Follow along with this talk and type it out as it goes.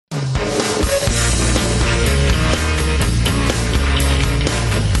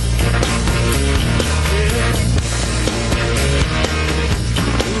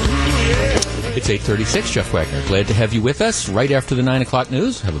8:36, Jeff Wagner. Glad to have you with us right after the 9 o'clock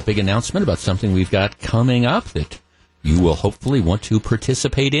news. Have a big announcement about something we've got coming up that you will hopefully want to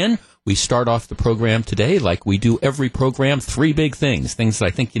participate in. We start off the program today like we do every program, 3 big things that I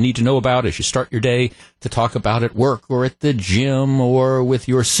think you need to know about as you start your day to talk about at work or at the gym or with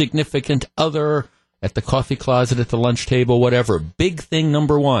your significant other, at the coffee closet, at the lunch table, whatever. Big thing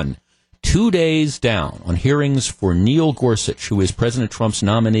number 1. 2 days down on hearings for Neil Gorsuch, who is President Trump's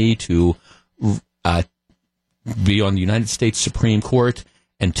nominee to be on the United States Supreme Court.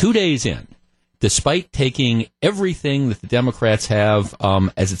 And 2 days in, despite taking everything that the Democrats have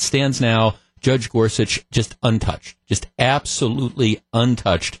as it stands now, Judge Gorsuch just untouched, just absolutely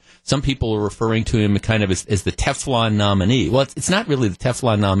untouched. Some people are referring to him kind of as the Teflon nominee. Well, it's not really the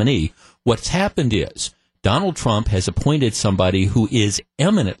Teflon nominee. What's happened is Donald Trump has appointed somebody who is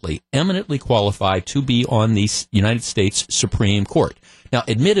eminently qualified to be on the United States Supreme Court. Now,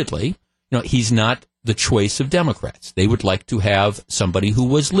 admittedly, he's not the choice of Democrats. They would like to have somebody who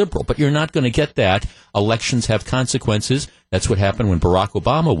was liberal, but you're not going to get that. Elections have consequences. That's what happened when Barack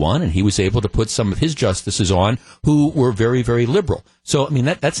Obama won, and he was able to put some of his justices on who were very, very liberal. So,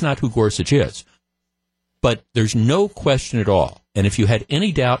 that's not who Gorsuch is. But there's no question at all, and if you had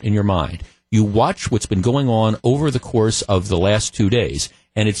any doubt in your mind, you watch what's been going on over the course of the last 2 days,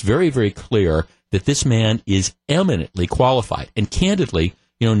 and it's very, very clear that this man is eminently qualified. And candidly,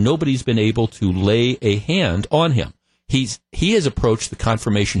 nobody's been able to lay a hand on him. He has approached the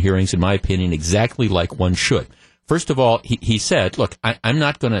confirmation hearings, in my opinion, exactly like one should. First of all, he said, look, I'm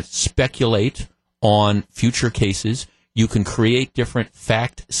not going to speculate on future cases. You can create different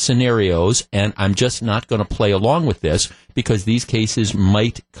fact scenarios, and I'm just not going to play along with this because these cases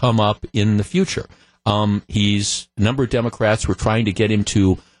might come up in the future. A number of Democrats were trying to get him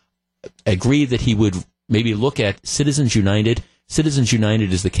to agree that he would maybe look at Citizens United. Citizens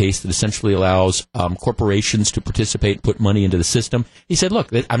United is the case that essentially allows corporations to participate and put money into the system. He said, look,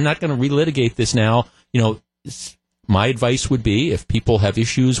 I'm not going to relitigate this now. My advice would be, if people have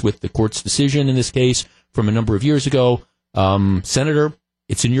issues with the court's decision in this case from a number of years ago, Senator,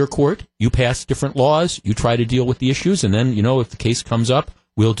 it's in your court. You pass different laws. You try to deal with the issues, and then, if the case comes up,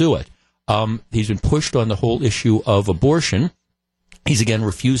 we'll do it. He's been pushed on the whole issue of abortion. He's, again,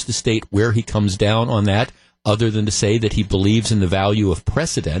 refused to state where he comes down on that, other than to say that he believes in the value of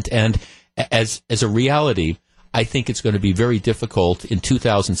precedent. And as a reality, I think it's going to be very difficult in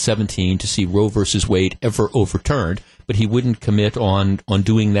 2017 to see Roe versus Wade ever overturned, but he wouldn't commit on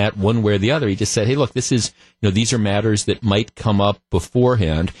doing that one way or the other. He just said, hey, look, these are matters that might come up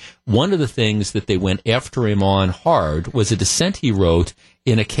beforehand. One of the things that they went after him on hard was a dissent he wrote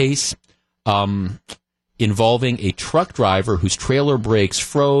in a case involving a truck driver whose trailer brakes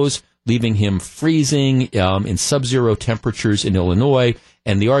froze, leaving him freezing in sub-zero temperatures in Illinois.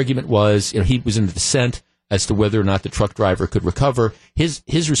 And the argument was, he was in the dissent as to whether or not the truck driver could recover. His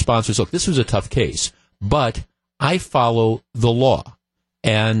response was, look, this was a tough case, but I follow the law.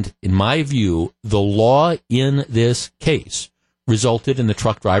 And in my view, the law in this case resulted in the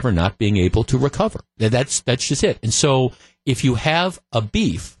truck driver not being able to recover. That's just it. And so if you have a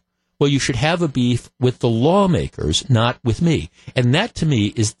beef, well, you should have a beef with the lawmakers, not with me. And that, to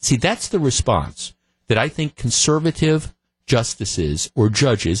me, that's the response that I think conservative justices or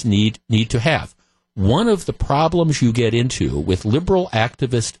judges need to have. One of the problems you get into with liberal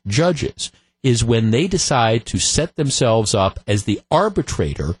activist judges is when they decide to set themselves up as the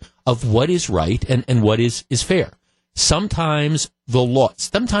arbitrator of what is right and what is fair. Sometimes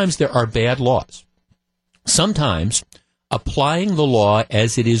there are bad laws. Sometimes applying the law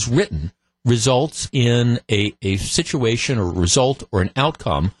as it is written results in a situation or result or an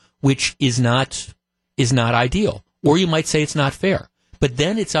outcome which is not ideal. Or you might say it's not fair. But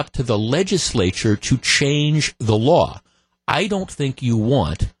then it's up to the legislature to change the law. I don't think you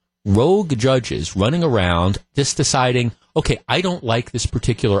want rogue judges running around just deciding, okay, I don't like this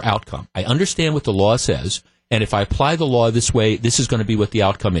particular outcome. I understand what the law says, and if I apply the law this way, this is going to be what the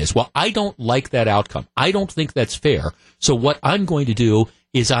outcome is. Well, I don't like that outcome. I don't think that's fair. So what I'm going to do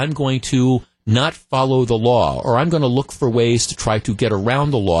is I'm going to not follow the law, or I'm going to look for ways to try to get around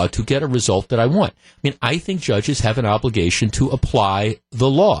the law to get a result that I want. I think judges have an obligation to apply the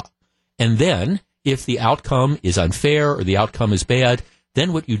law. And then, if the outcome is unfair or the outcome is bad,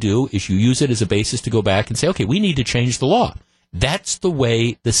 then what you do is you use it as a basis to go back and say, okay, we need to change the law. That's the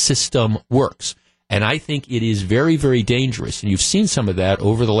way the system works. And I think it is very, very dangerous, and you've seen some of that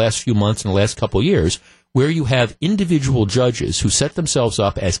over the last few months and the last couple of years, where you have individual judges who set themselves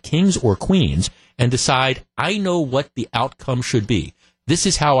up as kings or queens and decide, I know what the outcome should be. This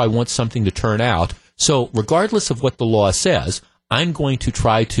is how I want something to turn out. So regardless of what the law says, I'm going to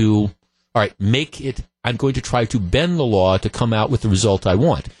try to all right, I'm going to try to bend the law to come out with the result I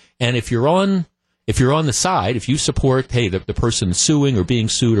want. And if you're on the side, if you support, hey, the person suing or being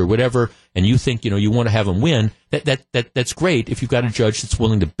sued or whatever, and you think, you want to have them win, that's great if you've got a judge that's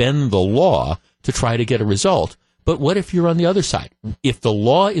willing to bend the law to try to get a result. But what if you're on the other side? If the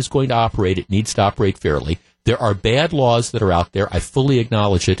law is going to operate, it needs to operate fairly. There are bad laws that are out there. I fully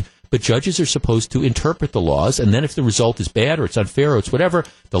acknowledge it. But judges are supposed to interpret the laws, and then if the result is bad or it's unfair or it's whatever,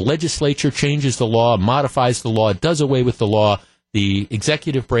 the legislature changes the law, modifies the law, does away with the law. The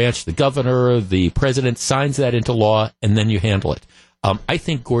executive branch, the governor, the president signs that into law, and then you handle it. I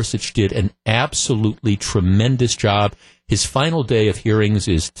think Gorsuch did an absolutely tremendous job. His final day of hearings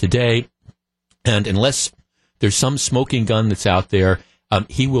is today, and unless there's some smoking gun that's out there,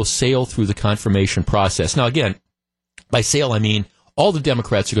 he will sail through the confirmation process. Now, again, by sail, I mean all the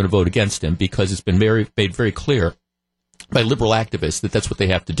Democrats are going to vote against him because it's been made very clear by liberal activists that that's what they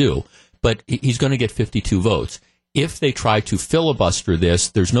have to do. But he's going to get 52 votes. If they try to filibuster this,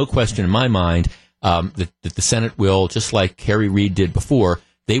 there's no question in my mind that the Senate will, just like Harry Reid did before,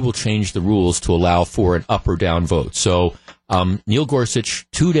 they will change the rules to allow for an up or down vote. So Neil Gorsuch,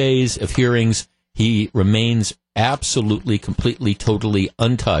 2 days of hearings, he remains absolutely, completely, totally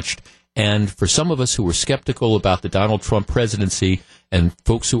untouched. And for some of us who were skeptical about the Donald Trump presidency and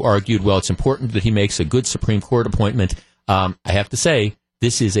folks who argued, well, it's important that he makes a good Supreme Court appointment, I have to say,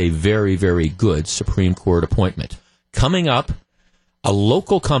 this is a very, very good Supreme Court appointment. Coming up, a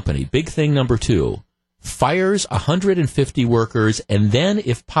local company, big thing number 2, fires 150 workers and then,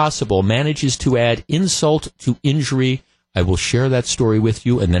 if possible, manages to add insult to injury. I will share that story with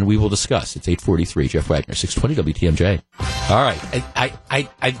you, and then we will discuss. It's 8:43. Jeff Wagner, 620 WTMJ. All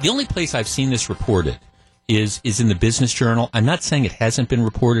right. The only place I've seen this reported is in the Business Journal. I'm not saying it hasn't been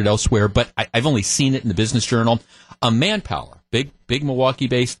reported elsewhere, but I've only seen it in the Business Journal. Manpower, big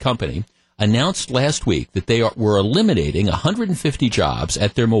Milwaukee-based company, announced last week that they were eliminating 150 jobs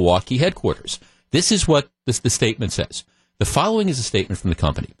at their Milwaukee headquarters. This is what the statement says. The following is a statement from the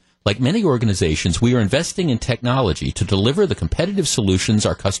company. Like many organizations, we are investing in technology to deliver the competitive solutions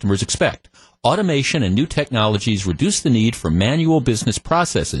our customers expect. Automation and new technologies reduce the need for manual business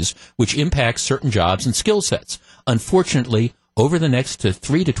processes, which impacts certain jobs and skill sets. Unfortunately, over the next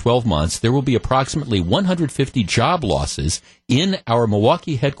 3 to 12 months, there will be approximately 150 job losses in our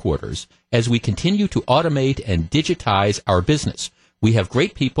Milwaukee headquarters as we continue to automate and digitize our business. We have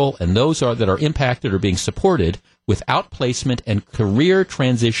great people, and those that are impacted are being supported with outplacement and career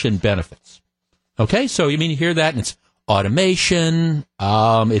transition benefits. Okay, so you hear that, and it's automation.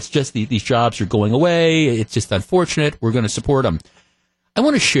 It's just these jobs are going away. It's just unfortunate. We're going to support them. I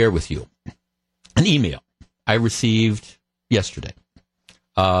want to share with you an email I received yesterday.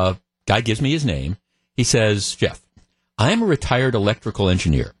 Guy gives me his name. He says, Jeff, I am a retired electrical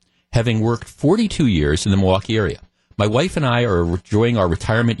engineer, having worked 42 years in the Milwaukee area. My wife and I are enjoying our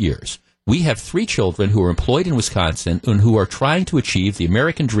retirement years. We have 3 children who are employed in Wisconsin and who are trying to achieve the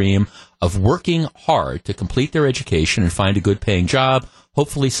American dream of working hard to complete their education and find a good paying job.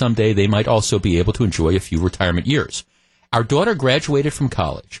 Hopefully someday they might also be able to enjoy a few retirement years. Our daughter graduated from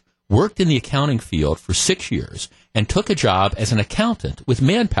college, worked in the accounting field for 6 years, and took a job as an accountant with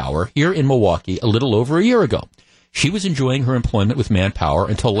Manpower here in Milwaukee a little over a year ago. She was enjoying her employment with Manpower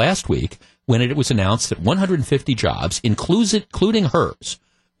until last week when it was announced that 150 jobs, including hers,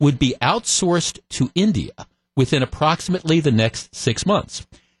 would be outsourced to India within approximately the next 6 months.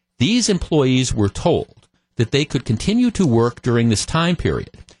 These employees were told that they could continue to work during this time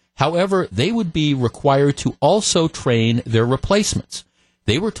period. However, they would be required to also train their replacements.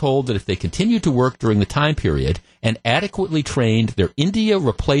 They were told that if they continued to work during the time period and adequately trained their India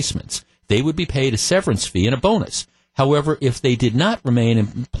replacements, they would be paid a severance fee and a bonus. However, if they did not remain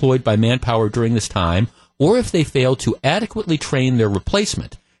employed by Manpower during this time, or if they failed to adequately train their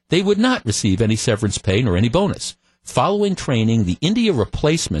replacement, they would not receive any severance pay nor any bonus. Following training, the India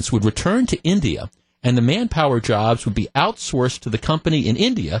replacements would return to India, and the Manpower jobs would be outsourced to the company in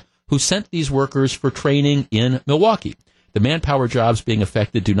India who sent these workers for training in Milwaukee. The Manpower jobs being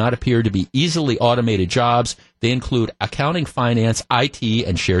affected do not appear to be easily automated jobs. They include accounting, finance, IT,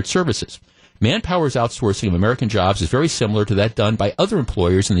 and shared services. Manpower's outsourcing of American jobs is very similar to that done by other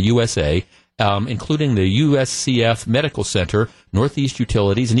employers in the USA, including the USCF Medical Center, Northeast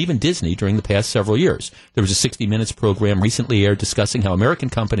Utilities, and even Disney during the past several years. There was a 60 Minutes program recently aired discussing how American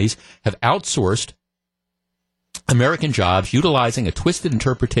companies have outsourced American jobs utilizing a twisted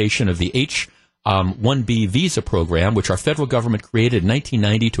interpretation of the H-1B visa program, which our federal government created in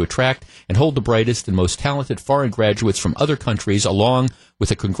 1990 to attract and hold the brightest and most talented foreign graduates from other countries, along with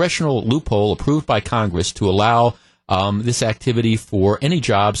a congressional loophole approved by Congress to allow this activity for any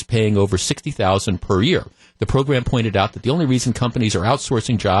jobs paying over $60,000 per year. The program pointed out that the only reason companies are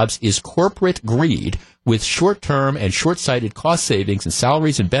outsourcing jobs is corporate greed, with short-term and short-sighted cost savings in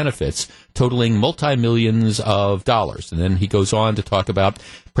salaries and benefits totaling multi-millions of dollars. And then he goes on to talk about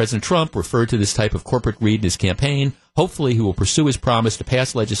President Trump referred to this type of corporate greed in his campaign. Hopefully he will pursue his promise to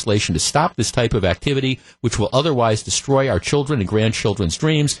pass legislation to stop this type of activity, which will otherwise destroy our children and grandchildren's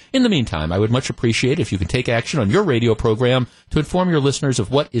dreams. In the meantime, I would much appreciate if you can take action on your radio program to inform your listeners of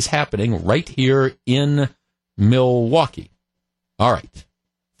what is happening right here in Milwaukee. All right.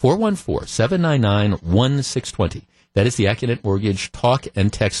 414-799-1620. That is the Accident Mortgage talk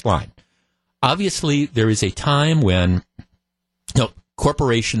and text line. Obviously, there is a time when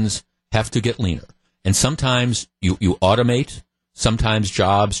corporations have to get leaner. And sometimes you automate, sometimes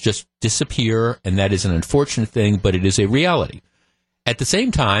jobs just disappear, and that is an unfortunate thing, but it is a reality. At the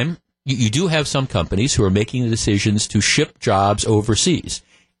same time, you do have some companies who are making the decisions to ship jobs overseas.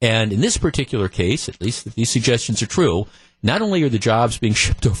 And in this particular case, at least if these suggestions are true, not only are the jobs being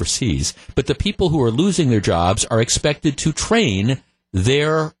shipped overseas, but the people who are losing their jobs are expected to train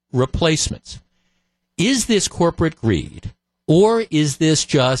their replacements. Is this corporate greed, or is this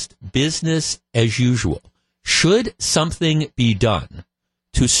just business as usual? Should something be done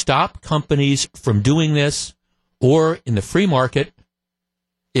to stop companies from doing this? Or in the free market,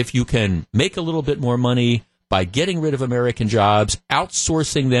 if you can make a little bit more money by getting rid of American jobs,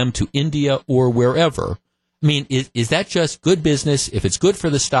 outsourcing them to India or wherever, I mean, is that just good business? If it's good for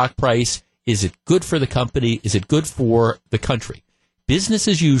the stock price, is it good for the company? Is it good for the country? Business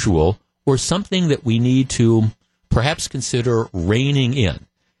as usual, or something that we need to perhaps consider reining in?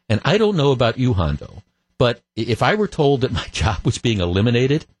 And I don't know about you, Hondo, but if I were told that my job was being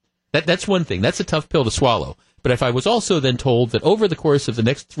eliminated, that's one thing. That's a tough pill to swallow. But if I was also then told that over the course of the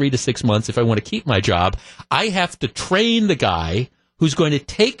next 3 to 6 months, if I want to keep my job, I have to train the guy who's going to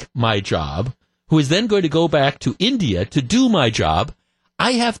take my job, who is then going to go back to India to do my job,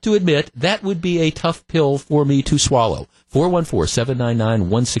 I have to admit that would be a tough pill for me to swallow.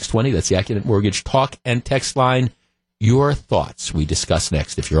 414-799-1620. That's the Accident Mortgage talk and text line. Your thoughts we discuss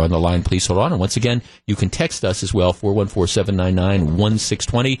next. If you're on the line, please hold on. And once again, you can text us as well,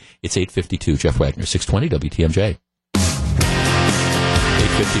 414-799-1620. It's 852. Jeff Wagner, 620 WTMJ.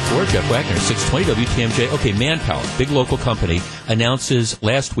 854, Jeff Wagner, 620 WTMJ. Okay, Manpower, big local company, announces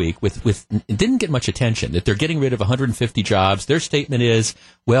last week with it didn't get much attention that they're getting rid of 150 jobs. Their statement is,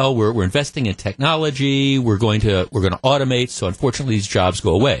 well, we're investing in technology, we're going to automate, so unfortunately these jobs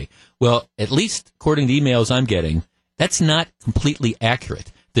go away. Well, at least according to emails I'm getting, that's not completely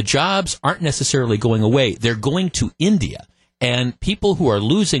accurate. The jobs aren't necessarily going away. They're going to India. And people who are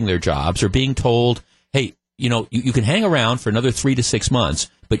losing their jobs are being told, hey, you can hang around for another 3 to 6 months,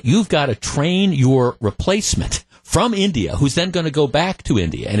 but you've got to train your replacement from India, who's then going to go back to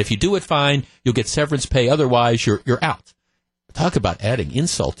India. And if you do it fine, you'll get severance pay. Otherwise, you're out. Talk about adding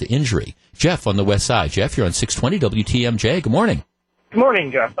insult to injury. Jeff on the West Side. Jeff, you're on 620 WTMJ. Good morning. Good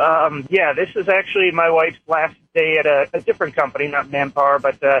morning, Jeff. This is actually my wife's last day at a different company, not Manpower,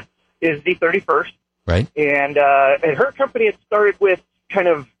 but is the 31st. Right. And her company had started with kind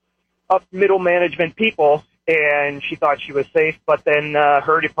of up middle management people, and she thought she was safe. But then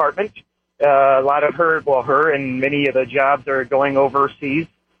her department, her and many of the jobs are going overseas,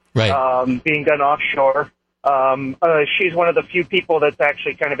 right? Being done offshore. She's one of the few people that's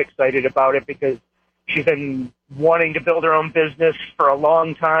actually kind of excited about it because she's been wanting to build her own business for a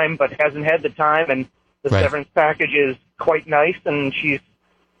long time, but hasn't had the time. And the severance package is quite nice, and she's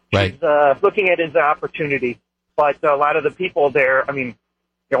looking at it as an opportunity. But a lot of the people there, I mean,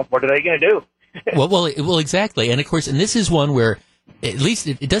 what are they going to do? well, exactly. And of course, and this is one where at least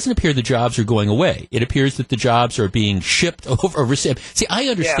it doesn't appear the jobs are going away. It appears that the jobs are being shipped over. See, I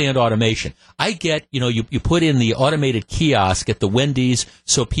understand automation. I get, you put in the automated kiosk at the Wendy's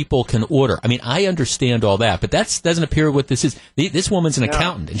so people can order. I mean, I understand all that, but that doesn't appear what this is. This woman's an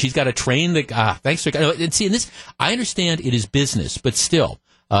accountant, and she's got to train the, thanks for, and see, in this, I understand it is business, but still.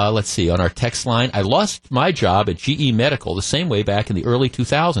 Let's see, on our text line, I lost my job at GE Medical the same way back in the early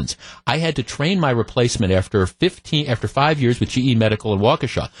 2000s. I had to train my replacement after 5 years with GE Medical in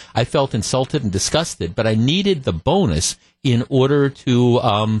Waukesha. I felt insulted and disgusted, but I needed the bonus in order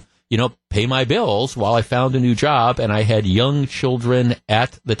to, pay my bills while I found a new job, and I had young children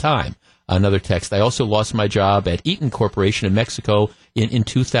at the time. Another text, I also lost my job at Eaton Corporation in Mexico in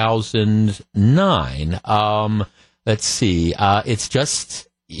 2009. Let's see, it's just...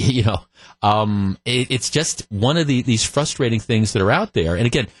 it's just one of these frustrating things that are out there. And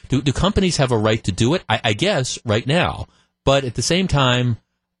again, do companies have a right to do it? I guess right now, but at the same time,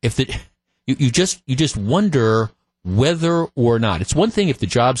 if you just wonder whether or not. It's one thing if the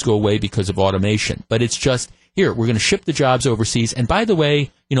jobs go away because of automation, but it's just, here, we're going to ship the jobs overseas. And by the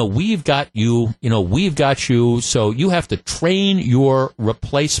way, we've got you, so you have to train your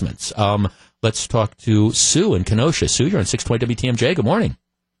replacements. Let's talk to Sue in Kenosha. Sue, you're on 620 WTMJ. Good morning.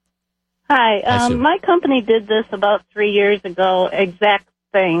 Hi. My company did this about 3 years ago, exact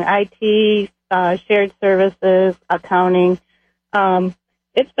thing, IT, shared services, accounting.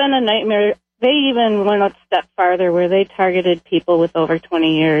 It's been a nightmare. They even went a step farther where they targeted people with over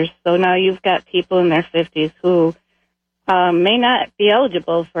 20 years. So now you've got people in their 50s who may not be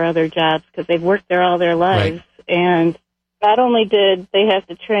eligible for other jobs because they've worked there all their lives. Right. And not only did they have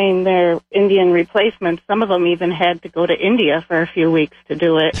to train their Indian replacements, some of them even had to go to India for a few weeks to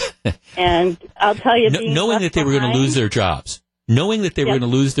do it. And I'll tell you, knowing that they were going to lose their jobs,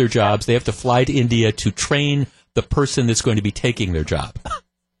 they have to fly to India to train the person that's going to be taking their job.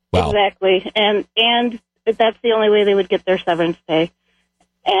 Wow. Exactly, and that's the only way they would get their severance pay.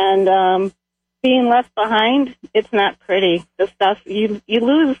 And being left behind, it's not pretty. The stuff you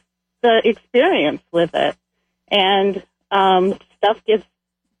lose the experience with it, and stuff gets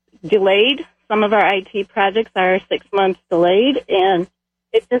delayed. Some of our IT projects are 6 months delayed, and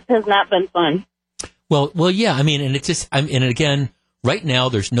it just has not been fun. Well, yeah. I mean, and it's just, and again. Right now,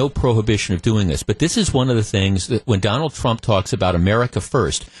 there's no prohibition of doing this, but this is one of the things that when Donald Trump talks about America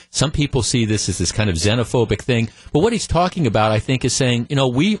first, some people see this as this kind of xenophobic thing. But what he's talking about, I think, is saying,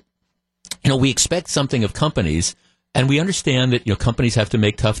 we expect something of companies, and we understand that companies have to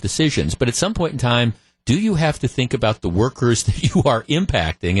make tough decisions. But at some point in time, do you have to think about the workers that you are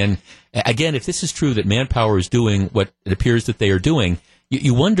impacting? And again, if this is true that Manpower is doing what it appears that they are doing,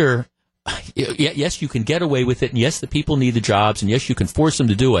 you wonder. Yes, you can get away with it, and yes, the people need the jobs, and yes, you can force them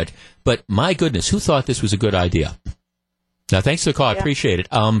to do it, but my goodness, who thought this was a good idea? Now, thanks for the call. I appreciate it.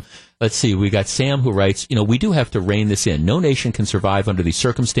 Let's see. We got Sam who writes, we do have to rein this in. No nation can survive under these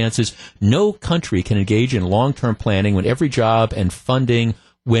circumstances. No country can engage in long-term planning when every job and funding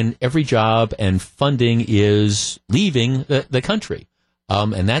is leaving the country.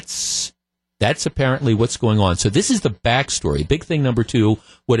 And that's apparently what's going on. So this is the backstory. Big thing number two,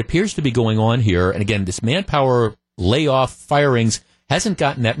 what appears to be going on here, and again, this Manpower layoff firings hasn't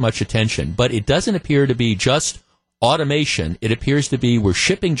gotten that much attention, but it doesn't appear to be just automation. It appears to be we're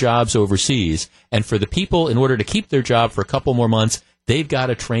shipping jobs overseas, and for the people, in order to keep their job for a couple more months, they've got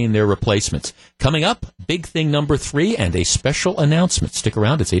to train their replacements. Coming up, big thing number three, and a special announcement. Stick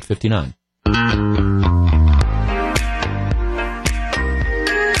around, it's 8:59.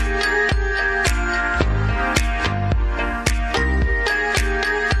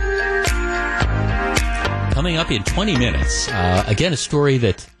 Coming up in 20 minutes, again, a story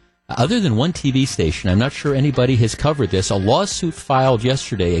that, other than one TV station, I'm not sure anybody has covered this, a lawsuit filed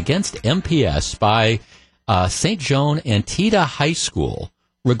yesterday against MPS by St. Joan Antietam High School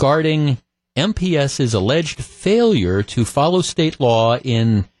regarding MPS's alleged failure to follow state law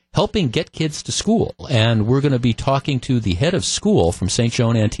in helping get kids to school. And we're going to be talking to the head of school from St.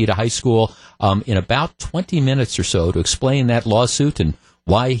 Joan Antietam High School in about 20 minutes or so to explain that lawsuit and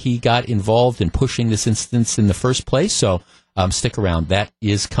why he got involved in pushing this instance in the first place. So stick around. That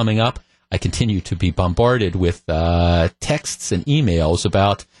is coming up. I continue to be bombarded with texts and emails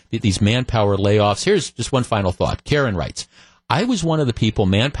about these Manpower layoffs. Here's just one final thought. Karen writes, I was one of the people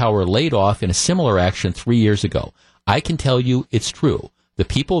Manpower laid off in a similar action 3 years ago. I can tell you it's true. The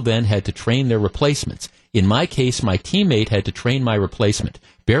people then had to train their replacements. In my case, my teammate had to train my replacement.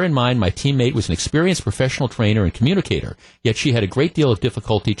 Bear in mind, my teammate was an experienced professional trainer and communicator, yet she had a great deal of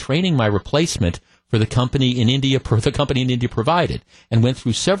difficulty training my replacement for the company in India provided, and went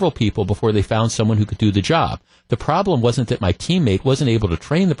through several people before they found someone who could do the job. The problem wasn't that my teammate wasn't able to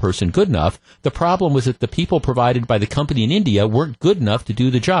train the person good enough. The problem was that the people provided by the company in India weren't good enough to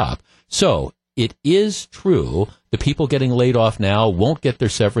do the job. So, it is true the people getting laid off now won't get their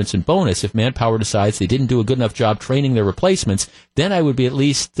severance and bonus if Manpower decides they didn't do a good enough job training their replacements. Then I would be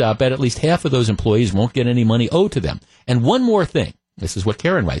bet at least half of those employees won't get any money owed to them. And one more thing. This is what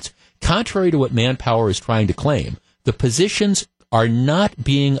Karen writes. Contrary to what Manpower is trying to claim, the positions are not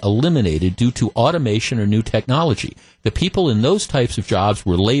being eliminated due to automation or new technology. The people in those types of jobs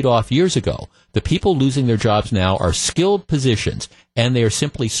were laid off years ago. The people losing their jobs now are skilled positions, and they are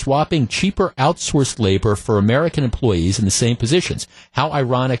simply swapping cheaper outsourced labor for American employees in the same positions. How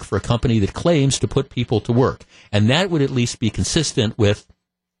ironic for a company that claims to put people to work. And that would at least be consistent with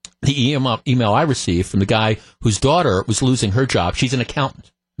the email I received from the guy whose daughter was losing her job. She's an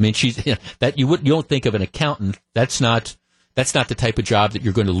accountant. I mean, you don't think of an accountant. That's not the type of job that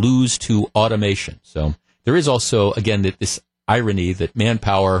you're going to lose to automation. So there is also, again, this irony that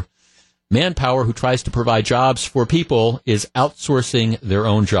Manpower manpower who tries to provide jobs for people is outsourcing their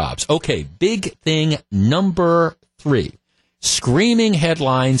own jobs. Okay, big thing number 3. Screaming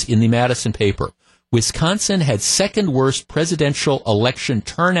headlines in the Madison paper. Wisconsin had second worst presidential election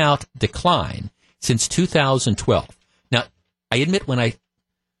turnout decline since 2012. Now, I admit when I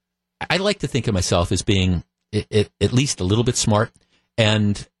like to think of myself as being at least a little bit smart,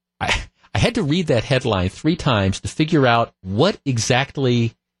 and I had to read that headline 3 times to figure out what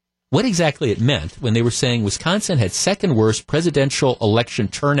exactly it meant when they were saying Wisconsin had second worst presidential election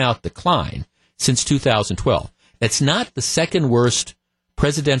turnout decline since 2012. That's not the second worst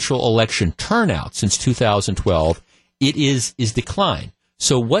presidential election turnout since 2012. It is decline.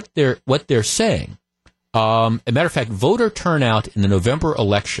 So what they're saying, a matter of fact, voter turnout in the November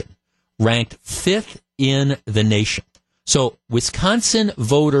election ranked 5th in the nation. So Wisconsin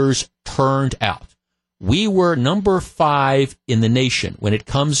voters turned out. We were number 5 in the nation when it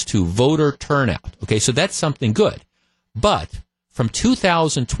comes to voter turnout. Okay, so that's something good. But from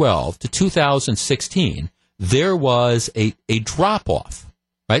 2012 to 2016, there was a drop-off,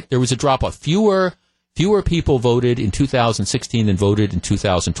 right? There was a drop-off. Fewer people voted in 2016 than voted in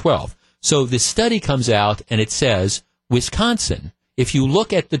 2012. So this study comes out and it says, Wisconsin, if you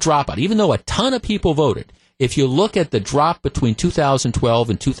look at the dropout, even though a ton of people voted, if you look at the drop between 2012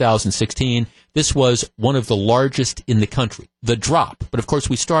 and 2016, this was one of the largest in the country, the drop. But of course,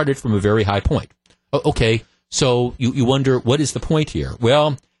 we started from a very high point. Okay, so you wonder, what is the point here?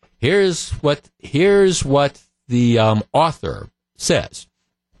 Well, here's what the author says.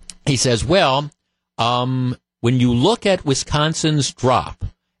 He says, well, when you look at Wisconsin's drop,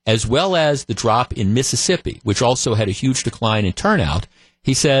 as well as the drop in Mississippi, which also had a huge decline in turnout,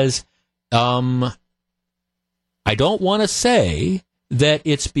 he says, I don't want to say that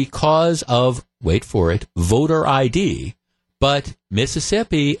it's because of, wait for it, voter ID, but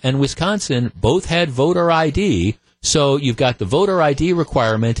Mississippi and Wisconsin both had voter ID, so you've got the voter ID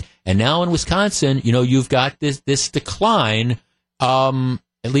requirement, and now in Wisconsin, you've got this decline, at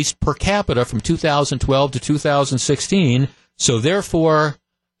least per capita from 2012 to 2016, so therefore,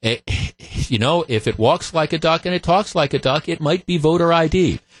 if it walks like a duck and it talks like a duck, it might be voter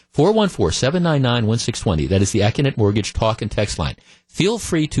ID. 414-799-1620. That is the Acunet Mortgage talk and text line. Feel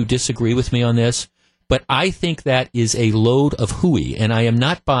free to disagree with me on this, but I think that is a load of hooey, and I am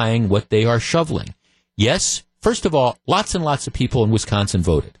not buying what they are shoveling. Yes, first of all, lots and lots of people in Wisconsin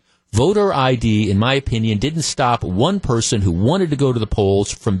voted. Voter ID, in my opinion, didn't stop one person who wanted to go to the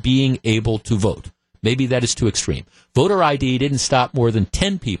polls from being able to vote. Maybe that is too extreme. Voter ID didn't stop more than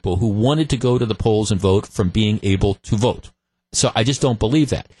 10 people who wanted to go to the polls and vote from being able to vote. So I just don't believe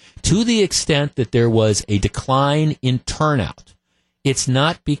that. To the extent that there was a decline in turnout, it's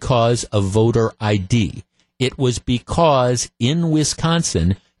not because of voter ID. It was because in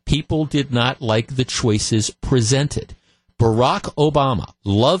Wisconsin, people did not like the choices presented. Barack Obama,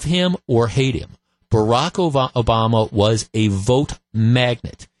 love him or hate him, Barack Obama was a vote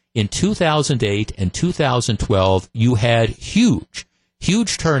magnet. In 2008 and 2012, you had huge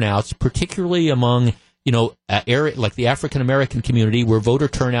turnouts, particularly among area like the African American community, where voter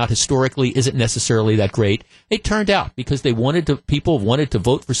turnout historically isn't necessarily that great. It turned out because people wanted to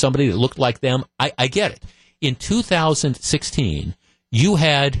vote for somebody that looked like them. I get it. In 2016, you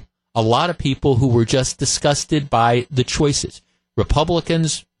had a lot of people who were just disgusted by the choices.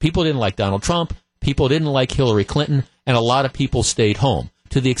 Republicans, people didn't like Donald Trump, people didn't like Hillary Clinton, and a lot of people stayed home.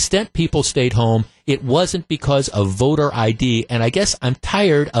 To the extent people stayed home, it wasn't because of voter ID. And I guess I'm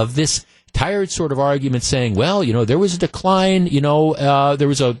tired of this sort of argument saying, well, there was a decline, there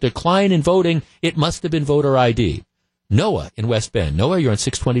was a decline in voting. It must have been voter ID. Noah in West Bend. Noah, you're on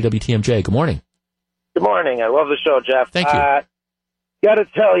 620 WTMJ. Good morning. Good morning. I love the show, Jeff. Thank you. Got to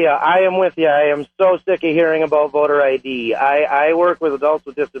tell you, I am with you. I am so sick of hearing about voter ID. I work with adults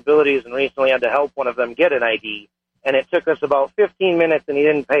with disabilities and recently had to help one of them get an ID. And it took us about 15 minutes, and he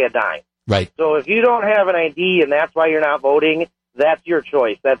didn't pay a dime. Right. So if you don't have an ID and that's why you're not voting, that's your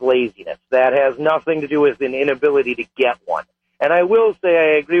choice. That's laziness. That has nothing to do with an inability to get one. And I will say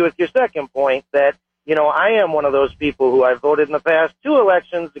I agree with your second point that, I am one of those people who I voted in the past 2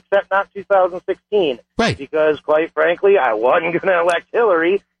 elections, except not 2016. Right. Because, quite frankly, I wasn't going to elect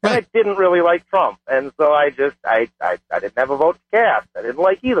Hillary, and I didn't really like Trump. And so I didn't have a vote to cast. I didn't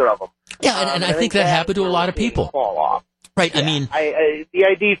like either of them. Yeah, and I think that happened to a lot of people. Fall off. Right, yeah, I mean... the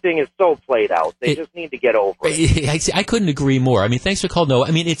ID thing is so played out. They just need to get over it. I couldn't agree more. I mean, thanks for calling, Noah.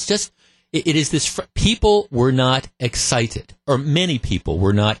 I mean, it's just... It is this... People were not excited, or many people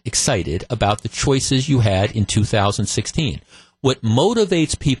were not excited about the choices you had in 2016. What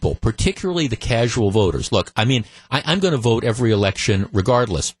motivates people, particularly the casual voters... Look, I mean, I'm going to vote every election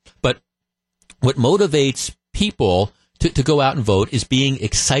regardless, but what motivates people to go out and vote is being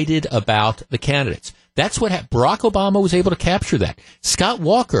excited about the candidates. That's what Barack Obama was able to capture that. Scott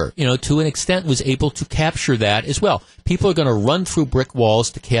Walker, to an extent, was able to capture that as well. People are going to run through brick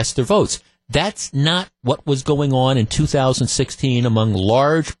walls to cast their votes. That's not what was going on in 2016 among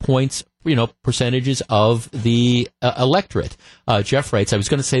large percentages of the electorate. Jeff writes, I was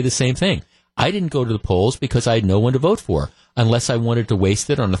going to say the same thing. I didn't go to the polls because I had no one to vote for unless I wanted to waste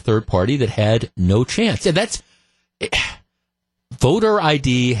it on a third party that had no chance. And voter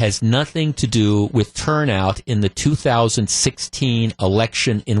ID has nothing to do with turnout in the 2016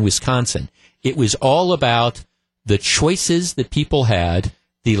 election in Wisconsin. It was all about the choices that people had,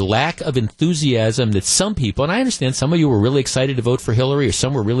 the lack of enthusiasm that some people, and I understand some of you were really excited to vote for Hillary or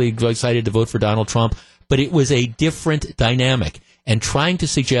some were really excited to vote for Donald Trump, but it was a different dynamic. And trying to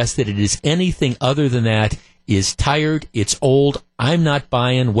suggest that it is anything other than that is tired, it's old. I'm not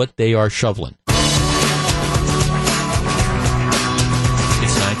buying what they are shoveling.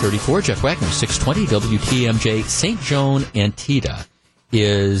 It's 9:34. Jeff Wagner, 620 WTMJ. St. Joan Antietam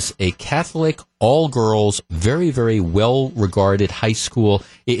is a Catholic, all-girls, very, very well-regarded high school.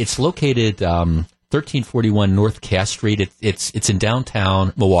 It's located 1341 North Cass Street. It's in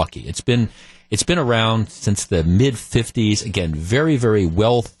downtown Milwaukee. It's been around since the mid-'50s. Again, very, very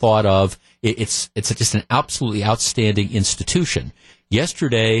well thought of. It's just an absolutely outstanding institution.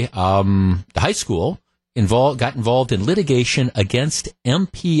 Yesterday, the high school got involved in litigation against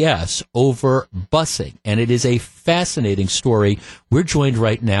MPS over busing, and it is a fascinating story. We're joined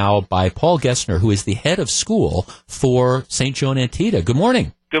right now by Paul Gessner, who is the head of school for St. Joan Antietam. Good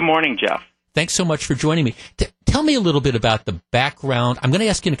morning. Good morning, Jeff. Thanks so much for joining me. Tell me a little bit about the background. I'm going to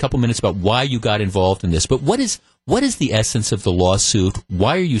ask you in a couple minutes about why you got involved in this, but what is the essence of the lawsuit?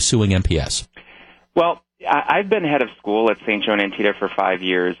 Why are you suing MPS? Well, I've been head of school at St. Joan Antietam for 5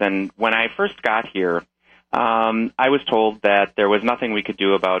 years, and when I first got here, I was told that there was nothing we could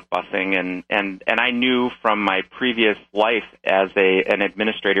do about busing, and I knew from my previous life as an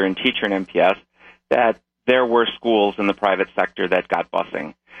administrator and teacher in MPS that there were schools in the private sector that got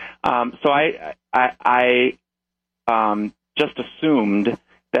busing. So I just assumed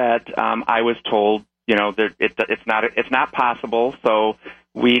that I was told, that it's not possible. So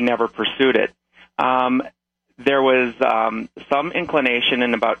we never pursued it. There was some inclination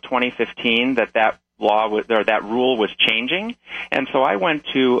in about 2015 that rule was changing, and so I went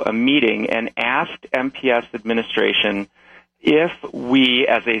to a meeting and asked MPS administration if we,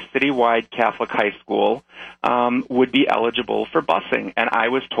 as a citywide Catholic high school, would be eligible for busing. And I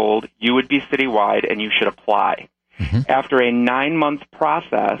was told, you would be citywide and you should apply. Mm-hmm. After a 9-month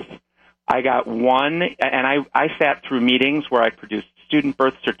process, I got one, and I sat through meetings where I produced student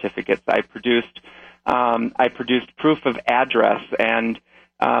birth certificates. I produced proof of address, and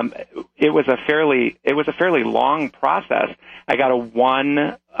it was a fairly long process. I got a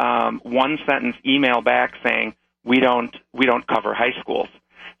one sentence email back saying, we don't cover high schools.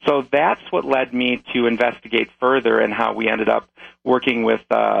 So that's what led me to investigate further, and how we ended up working with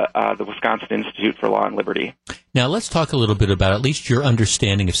the Wisconsin Institute for Law and Liberty. Now let's talk a little bit about at least your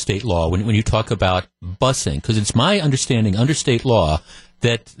understanding of state law when you talk about busing, because it's my understanding under state law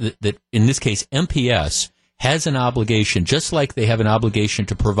that in this case MPS has an obligation, just like they have an obligation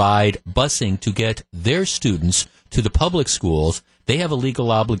to provide busing to get their students to the public schools. They have a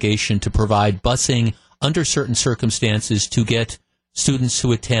legal obligation to provide busing under certain circumstances to get students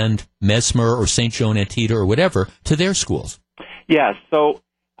who attend Mesmer or St. Joan Antietam or whatever to their schools. Yes. So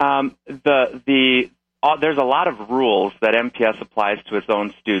there's a lot of rules that MPS applies to its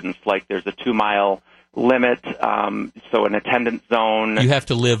own students. Like there's a 2-mile limit, so an attendance zone. You have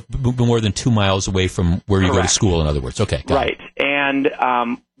to live more than 2 miles away from where you go to school, in other words. Okay. Right. And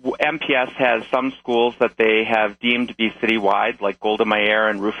MPS has some schools that they have deemed to be citywide, like Golda Meir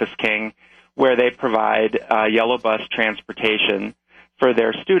and Rufus King, where they provide yellow bus transportation for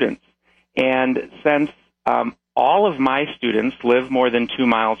their students. And since all of my students live more than 2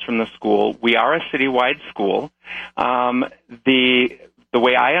 miles from the school, we are a citywide school. The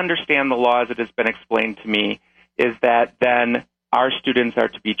way I understand the law as it has been explained to me is that then our students are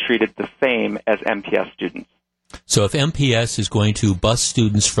to be treated the same as MPS students. So if MPS is going to bus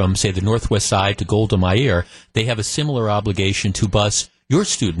students from, say, the Northwest Side to Golda Meir, they have a similar obligation to bus your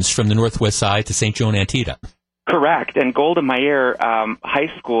students from the Northwest Side to St. Joan Antietam. Correct. And Golda Meir High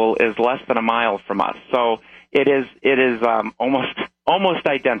School is less than a mile from us. So it is almost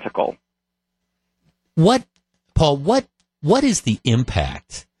identical. Paul, what is the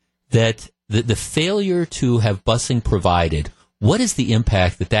impact that the failure to have busing provided, what is the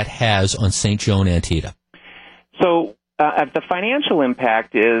impact that has on St. Joan Antietam? So the financial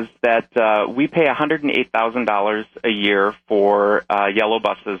impact is that we pay $108,000 a year for yellow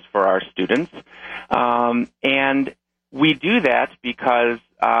buses for our students, and we do that because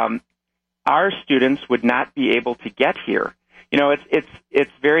our students would not be able to get here. You know,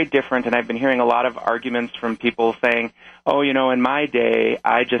 it's very different, and I've been hearing a lot of arguments from people saying, "Oh, you know, in my day,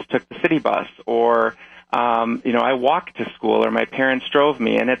 I just took the city bus," or you know, I walked to school, or my parents drove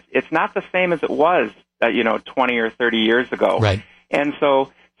me, and it's not the same as it was, 20 or 30 years ago. Right. And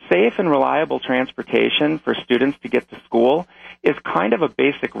so, safe and reliable transportation for students to get to school is kind of a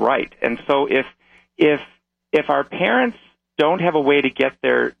basic right. And so, if our parents don't have a way to get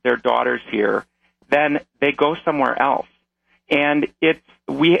their daughters here, then they go somewhere else. And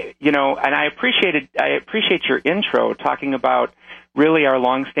and I appreciate your intro talking about really our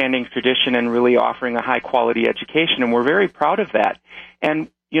longstanding tradition and really offering a high quality education, and we're very proud of that. And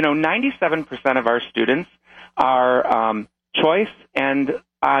 97% of our students are choice and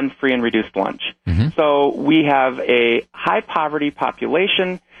on free and reduced lunch. Mm-hmm. So we have a high poverty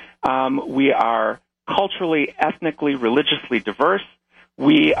population. We are culturally, ethnically, religiously diverse.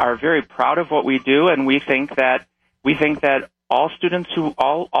 We are very proud of what we do, and we think that all students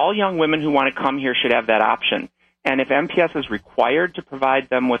all young women who want to come here should have that option. And if MPS is required to provide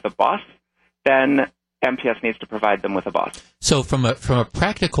them with a bus, then MPS needs to provide them with a bus. So from a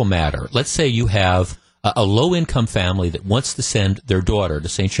practical matter, let's say you have a low-income family that wants to send their daughter to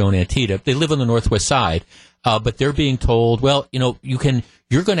St. Joe and Antietam. They live on the northwest side, but they're being told, well, you're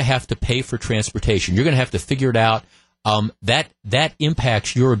going to have to pay for transportation. You're going to have to figure it out. That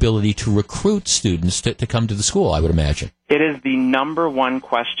impacts your ability to recruit students to come to the school, I would imagine. It is the number one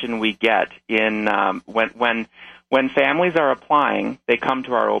question we get in when families are applying. They come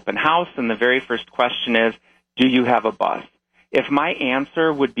to our open house, and the very first question is, do you have a bus? If my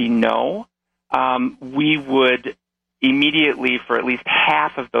answer would be no, we would immediately, for at least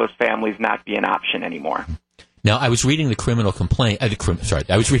half of those families, not be an option anymore. Now, I was reading the criminal complaint. I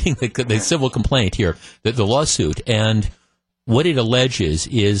was reading the civil complaint here, the lawsuit, and what it alleges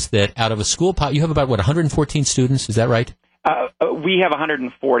is that out of a school, you have about 114 students. Is that right? We have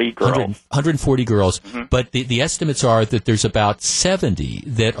 140 girls. 140 girls, mm-hmm. But the estimates are that there's about 70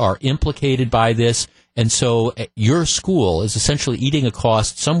 that are implicated by this, and so your school is essentially eating a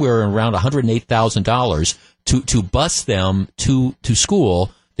cost somewhere around $108,000 to bus them to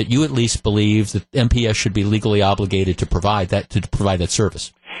school. That you at least believe that MPS should be legally obligated to provide that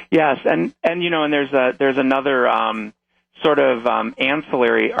service. Yes, and there's another sort of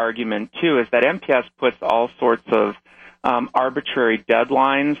ancillary argument too, is that MPS puts all sorts of arbitrary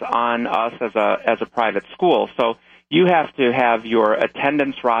deadlines on us as a private school. So you have to have your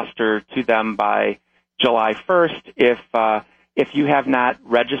attendance roster to them by July 1st. If you have not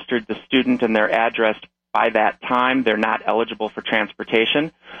registered the student and their address by that time, they're not eligible for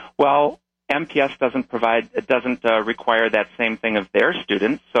transportation. Well, MPS doesn't require that same thing of their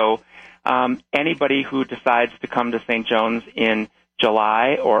students. So anybody who decides to come to St. John's in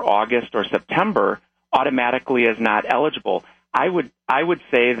July or August or September automatically is not eligible. I would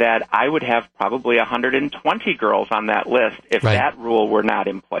say that I would have probably 120 girls on that list if that rule were not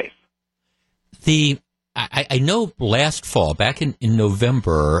in place. I know last fall, back in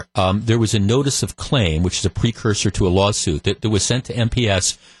November, there was a notice of claim, which is a precursor to a lawsuit that was sent to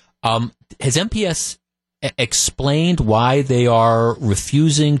MPS. Has MPS explained why they are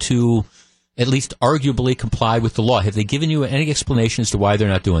refusing to at least arguably comply with the law? Have they given you any explanation as to why they're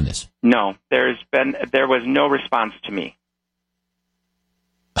not doing this? No, there was no response to me.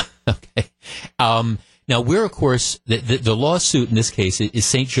 Okay. Now, we're, of course, the lawsuit in this case is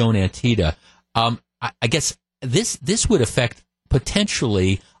St. Joe and Antietam. I guess this would affect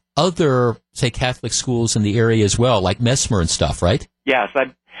potentially other, say, Catholic schools in the area as well, like Mesmer and stuff, right? Yes,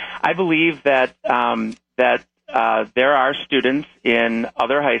 I believe that there are students in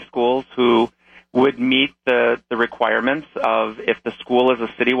other high schools who would meet the requirements of if the school is a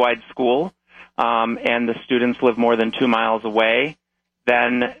citywide school and the students live more than 2 miles away,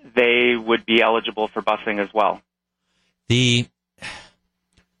 then they would be eligible for busing as well.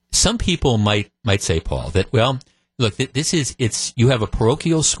 Some people might say, Paul, that, well, look, you have a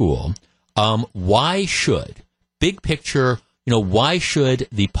parochial school. Why should, big picture, why should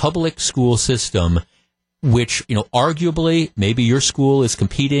the public school system, which, arguably maybe your school is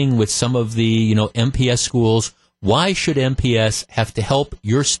competing with some of the, MPS schools, why should MPS have to help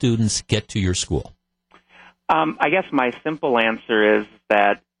your students get to your school? I guess my simple answer is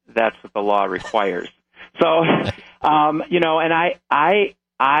that that's what the law requires. So, and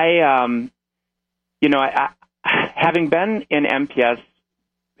having been in MPS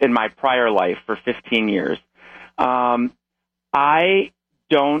in my prior life for 15 years, I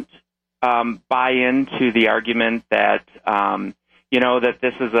don't buy into the argument that that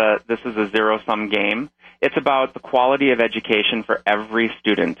this is a zero-sum game. It's about the quality of education for every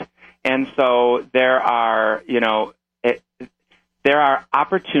student, and so there are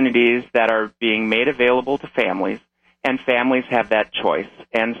opportunities that are being made available to families, and families have that choice.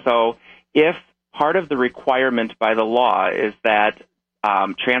 And so, if part of the requirement by the law is that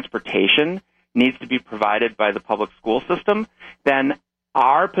transportation needs to be provided by the public school system, then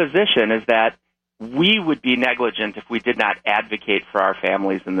our position is that we would be negligent if we did not advocate for our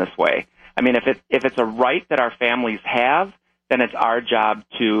families in this way. I mean, if it's a right that our families have, then it's our job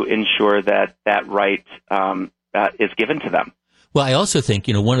to ensure that that right is given to them. Well, I also think,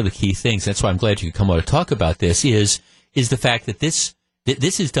 one of the key things, that's why I'm glad you could come out and talk about this, is the fact that this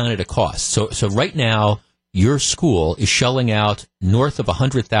is done at a cost. So right now, your school is shelling out north of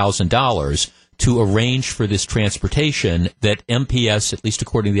 $100,000 to arrange for this transportation that MPS, at least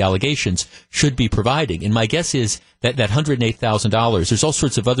according to the allegations, should be providing. And my guess is that $108,000, there's all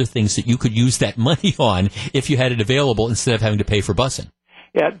sorts of other things that you could use that money on if you had it available instead of having to pay for busing.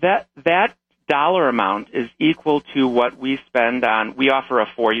 Yeah, that dollar amount is equal to what we spend on. We offer a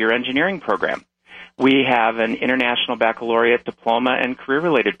 4-year engineering program. We have an international baccalaureate diploma and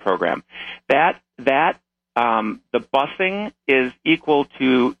career-related program. The busing is equal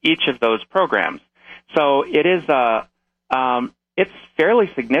to each of those programs. So it is it's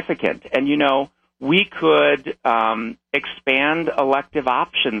fairly significant. And, we could expand elective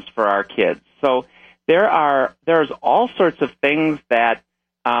options for our kids. So there's all sorts of things that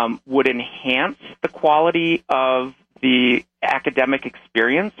would enhance the quality of the academic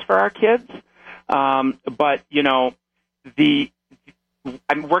experience for our kids. But,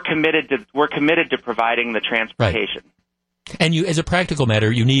 we're committed to providing the transportation. Right. And you, as a practical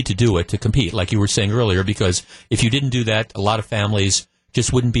matter, you need to do it to compete, like you were saying earlier, because if you didn't do that, a lot of families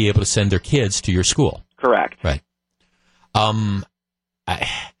just wouldn't be able to send their kids to your school. Correct. Right.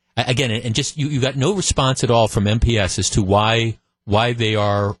 Again, and just you got no response at all from MPS as to why they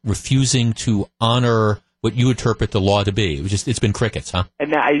are refusing to honor what you interpret the law to be. It's been crickets, huh?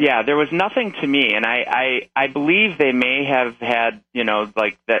 And there was nothing to me, and I believe they may have had,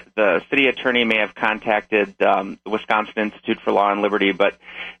 that the city attorney may have contacted the Wisconsin Institute for Law and Liberty, but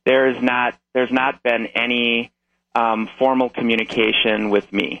there's not been any formal communication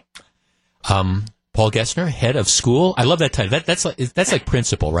with me. Paul Gessner, head of school. I love that title. That's like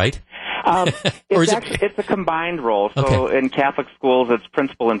principal, right? It's a combined role. So okay. In Catholic schools, it's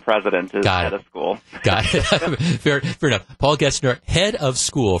principal and president is head of school. Got it. Fair enough. Paul Gessner, head of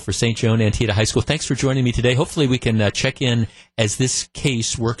school for St. Joan Antietam High School. Thanks for joining me today. Hopefully we can check in as this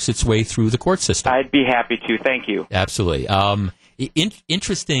case works its way through the court system. I'd be happy to. Thank you. Absolutely.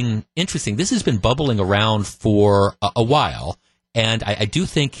 Interesting. This has been bubbling around for a while, and I do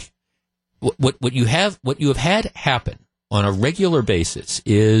think what you have had happen on a regular basis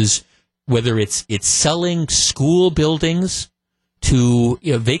is whether it's selling school buildings to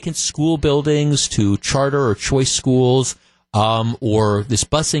vacant school buildings to charter or choice schools, or this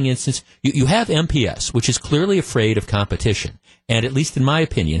busing instance, you have MPS, which is clearly afraid of competition, and at least in my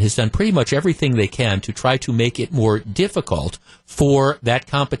opinion, has done pretty much everything they can to try to make it more difficult for that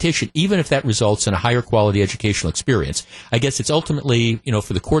competition, even if that results in a higher quality educational experience. I guess it's ultimately,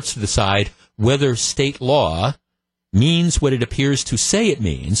 for the courts to decide whether state law means what it appears to say it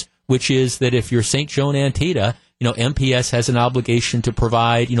means, which is that if you're St. Joan Antietam, MPS has an obligation to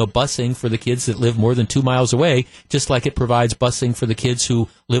provide, busing for the kids that live more than 2 miles away, just like it provides busing for the kids who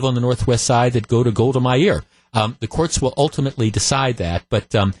live on the northwest side that go to Golda Meir. The courts will ultimately decide that, but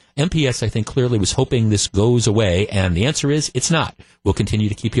MPS, I think, clearly was hoping this goes away, and the answer is it's not. We'll continue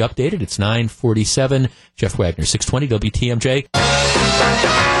to keep you updated. It's 9:47. Jeff Wagner, 620 WTMJ.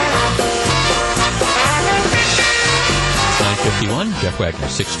 9:51. Jeff Wagner,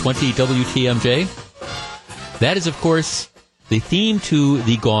 620 WTMJ. That is, of course, the theme to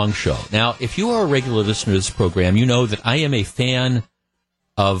The Gong Show. Now, if you are a regular listener to this program, you know that I am a fan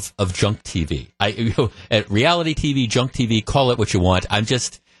of junk TV. At reality TV, junk TV, call it what you want. I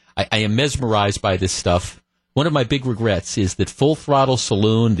am mesmerized by this stuff. One of my big regrets is that Full Throttle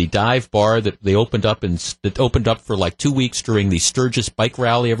Saloon, the dive bar that they opened up for like 2 weeks during the Sturgis bike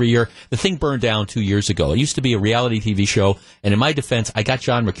rally every year, the thing burned down 2 years ago. It used to be a reality TV show, and in my defense, I got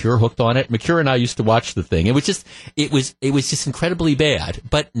John McCure hooked on it. McCure and I used to watch the thing. It was just incredibly bad,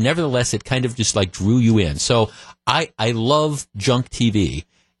 but nevertheless, it kind of just like drew you in. So I love junk TV.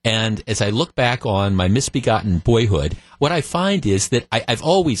 And as I look back on my misbegotten boyhood, what I find is that I've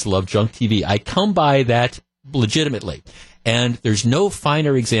always loved junk TV. I come by that legitimately. And there's no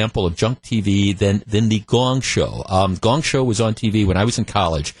finer example of junk TV than the Gong Show. Gong Show was on TV when I was in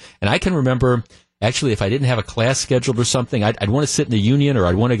college. And I can remember, actually, if I didn't have a class scheduled or something, I'd want to sit in the Union or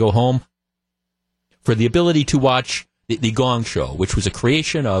I'd want to go home for the ability to watch the Gong Show, which was a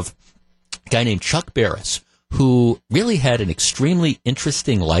creation of a guy named Chuck Barris, who really had an extremely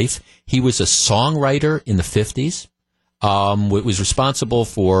interesting life. He was a songwriter in the 50s. Was responsible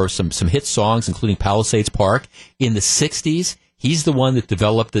for some hit songs, including Palisades Park. In the 60s, he's the one that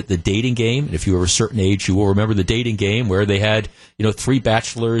developed the dating game. And if you were a certain age, you will remember the dating game where they had, 3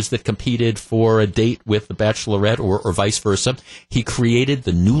 bachelors that competed for a date with the bachelorette or vice versa. He created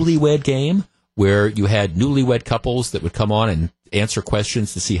the newlywed game where you had newlywed couples that would come on and answer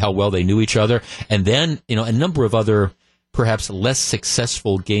questions to see how well they knew each other. And then, a number of other perhaps less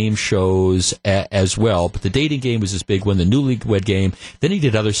successful game shows as well. But the dating game was this big one, the newlywed game. Then he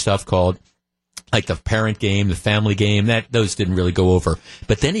did other stuff called like the parent game, the family game. Those didn't really go over.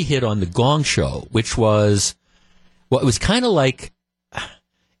 But then he hit on the Gong Show, which was, it was kind of like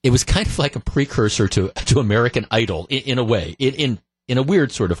a precursor to American Idol in a way, in a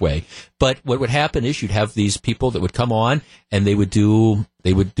weird sort of way. But what would happen is you'd have these people that would come on and they would do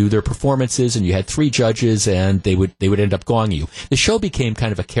their performances, and you had 3 judges, and they would end up gonging you. The show became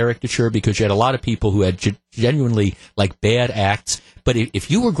kind of a caricature because you had a lot of people who had genuinely like bad acts. But if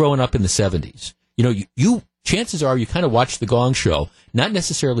you were growing up in the 70s, you chances are you kind of watched the Gong Show, not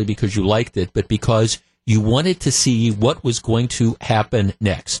necessarily because you liked it, but because you wanted to see what was going to happen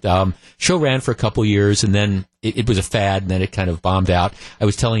next. Show ran for a couple years, and then it was a fad, and then it kind of bombed out. I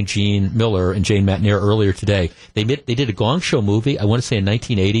was telling Gene Miller and Jane Matnier earlier today, they did a Gong Show movie, I want to say in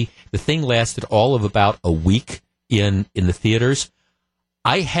 1980. The thing lasted all of about a week in the theaters.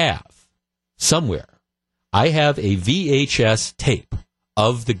 I have a VHS tape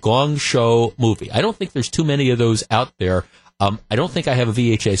of the Gong Show movie. I don't think there's too many of those out there. I don't think I have a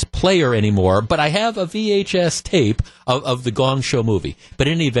VHS player anymore, but I have a VHS tape of the Gong Show movie. But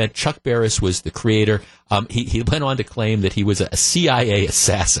in any event, Chuck Barris was the creator. He went on to claim that he was a CIA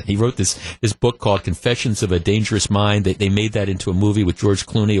assassin. He wrote this book called Confessions of a Dangerous Mind. They made that into a movie with George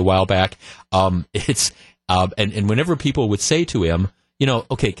Clooney a while back. And whenever people would say to him,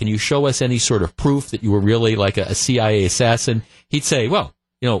 okay, can you show us any sort of proof that you were really like a CIA assassin? He'd say, well,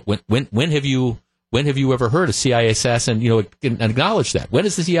 when have you ever heard a CIA assassin, acknowledge that? When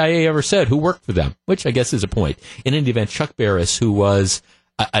has the CIA ever said who worked for them? Which I guess is a point. In any event, Chuck Barris, who was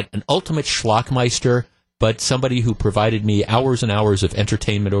an ultimate schlockmeister, but somebody who provided me hours and hours of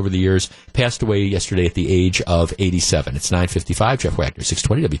entertainment over the years, passed away yesterday at the age of 87. It's 9:55. Jeff Wagner,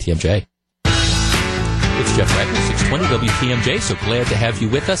 620 WTMJ. It's Jeff Wagner, 620 WTMJ. So glad to have you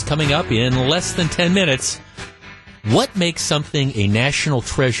with us. Coming up in less than 10 minutes, what makes something a national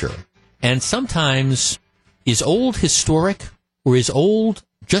treasure? And sometimes, is old historic, or is old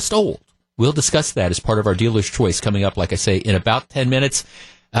just old? We'll discuss that as part of our dealer's choice coming up, like I say, in about 10 minutes.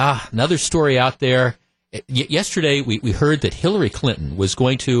 Another story out there. Yesterday, we heard that Hillary Clinton was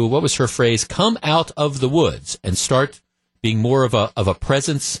going to, what was her phrase, come out of the woods and start being more of a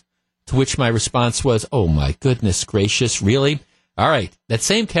presence, to which my response was, oh my goodness gracious, really? All right, that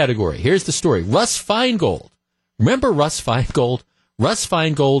same category. Here's the story. Russ Feingold. Remember Russ Feingold? Russ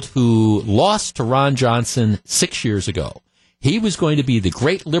Feingold, who lost to Ron Johnson 6 years ago. He was going to be the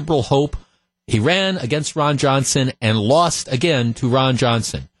great liberal hope. He ran against Ron Johnson and lost again to Ron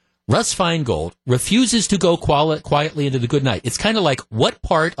Johnson. Russ Feingold refuses to go quietly into the good night. It's kind of like, what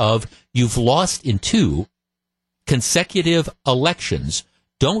part of you've lost in 2 consecutive elections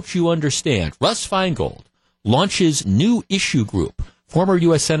don't you understand? Russ Feingold launches new issue group. Former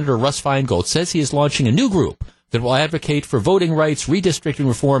U.S. Senator Russ Feingold says he is launching a new group that will advocate for voting rights, redistricting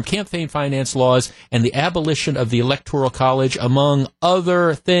reform, campaign finance laws, and the abolition of the Electoral College, among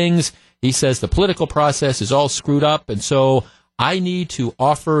other things. He says the political process is all screwed up, and so I need to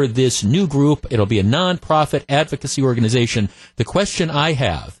offer this new group. It'll be a nonprofit advocacy organization. The question I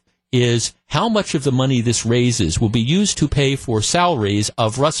have is how much of the money this raises will be used to pay for salaries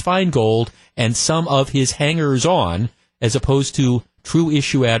of Russ Feingold and some of his hangers-on, as opposed to true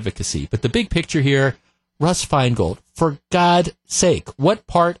issue advocacy. But the big picture here, Russ Feingold, for God's sake, what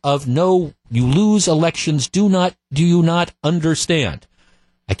part of no, you lose elections do you not understand?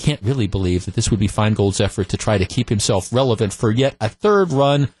 I can't really believe that this would be Feingold's effort to try to keep himself relevant for yet a third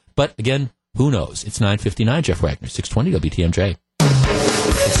run. But again, who knows? It's 9:59. Jeff Wagner, 620 WTMJ.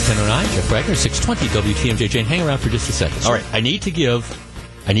 It's 10:09. Jeff Wagner, 620 WTMJ. Jane, hang around for just a second. All right, I need to give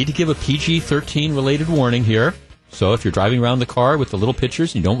a PG-13 related warning here. So if you're driving around the car with the little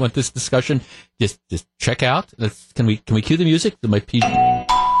pictures and you don't want this discussion, just check out. Can we cue the music? My PG.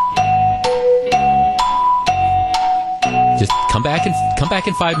 Just come back in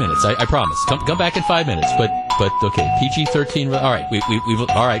 5 minutes. I promise. Come back in 5 minutes. But okay. PG-13. All right. We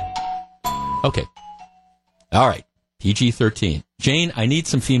all right. Okay. All right. PG-13. Jane, I need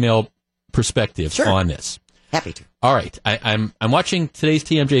some female perspective on this. Happy to. All right. I'm watching today's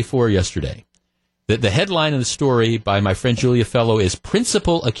TMJ4 yesterday. The headline of the story by my friend Julia Fellow is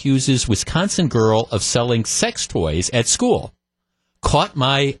Principal Accuses Wisconsin Girl of Selling Sex Toys at School. Caught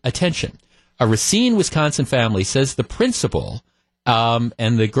my attention. A Racine, Wisconsin family says the principal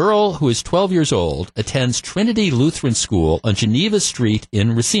and the girl, who is 12 years old, attends Trinity Lutheran School on Geneva Street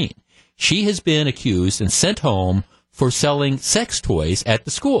in Racine. She has been accused and sent home for selling sex toys at the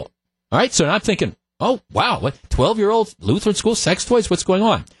school. All right, so now I'm thinking, oh, wow, what 12-year-old Lutheran school sex toys? What's going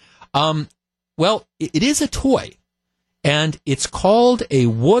on? Well, it is a toy, and it's called a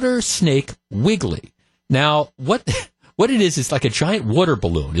water snake wiggly. Now, what it is like a giant water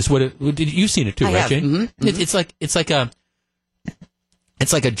balloon. Is what you've seen it too, right, Jane? Mm-hmm.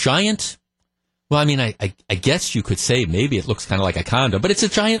 It's like a giant. Well, I mean, I guess you could say maybe it looks kind of like a condom, but it's a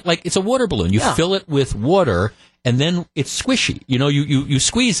giant, it's a water balloon. You fill it with water, and then it's squishy. You know, you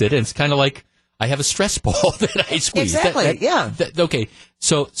squeeze it, and it's kind of like I have a stress ball that I squeeze. Exactly. Okay.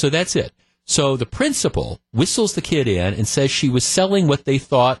 So that's it. So the principal whistles the kid in and says she was selling what they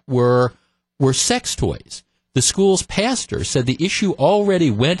thought were sex toys. The school's pastor said the issue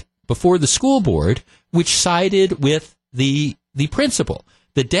already went before the school board, which sided with the principal.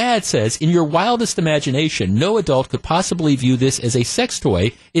 The dad says, in your wildest imagination, no adult could possibly view this as a sex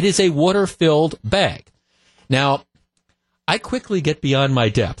toy. It is a water-filled bag. Now, I quickly get beyond my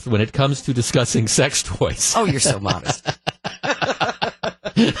depth when it comes to discussing sex toys. Oh, you're so modest.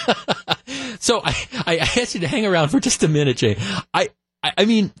 So I asked you to hang around for just a minute, Jane. I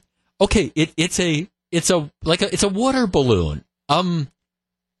mean, okay, it's a water balloon. Am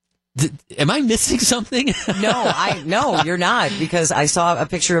I missing something? No, you're not, because I saw a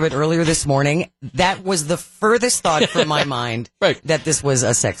picture of it earlier this morning. That was the furthest thought from my mind, right, that this was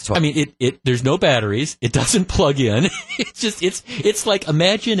a sex toy. I mean, there's no batteries. It doesn't plug in. It's like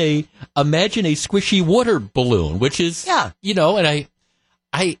imagine a squishy water balloon, which is, and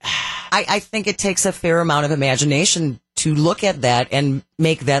I think it takes a fair amount of imagination to look at that and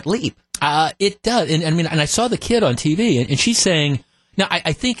make that leap. It does. And I mean, and I saw the kid on TV, and she's saying, now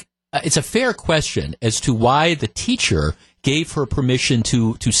I think it's a fair question as to why the teacher gave her permission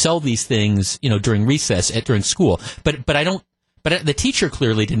to sell these things, during recess during school. But the teacher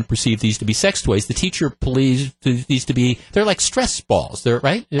clearly didn't perceive these to be sex toys. The teacher believed these to be, they're like stress balls. They're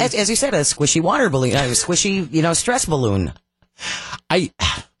right. As you said, a squishy water balloon, a squishy, stress balloon.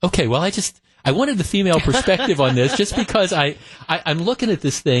 Okay. Well, I wanted the female perspective on this just because I'm looking at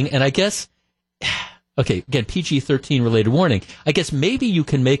this thing, and I guess, okay, again, PG-13 related warning. I guess maybe you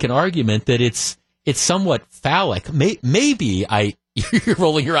can make an argument that it's somewhat phallic. Maybe you're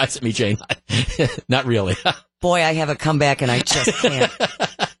rolling your eyes at me, Jane. Not really. Boy, I have a comeback, and I just can't.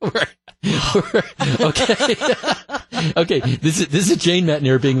 Okay. Okay. This is Jane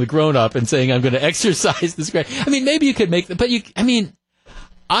Metnier being the grown up and saying I'm going to exercise this. I mean, maybe you could make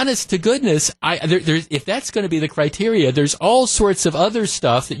honest to goodness, if that's going to be the criteria, there's all sorts of other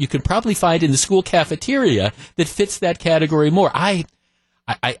stuff that you could probably find in the school cafeteria that fits that category more. I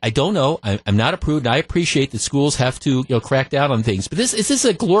don't know. I'm not approved, and I appreciate that schools have to crack down on things. But is this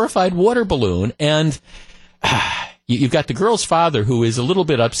a glorified water balloon? And you've got the girl's father who is a little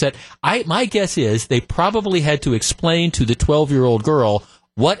bit upset. My guess is they probably had to explain to the 12-year-old girl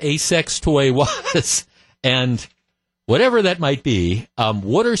what a sex toy was, and whatever that might be,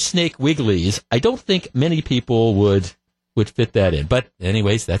 water snake wigglies, I don't think many people would fit that in. But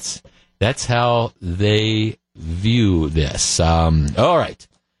anyways, that's how they view this. All right,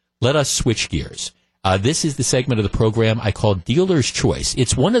 let us switch gears. This is the segment of the program I call Dealer's Choice.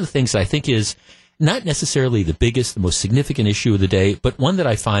 It's one of the things that I think is not necessarily the biggest, the most significant issue of the day, but one that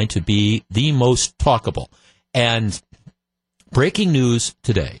I find to be the most talkable. And breaking news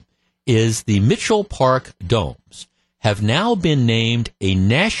today is the Mitchell Park Domes have now been named a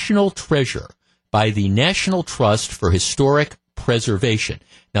national treasure by the National Trust for Historic Preservation.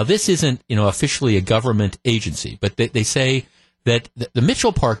 Now, this isn't, officially a government agency, but they say that the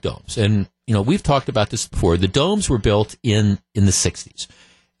Mitchell Park Domes, and, we've talked about this before, the domes were built in the 60s.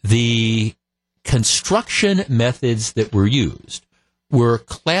 The construction methods that were used were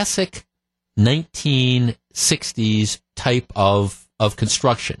classic 1960s type of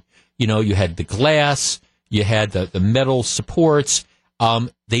construction. You had the glass, you had the metal supports.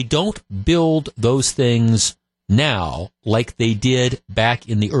 They don't build those things now like they did back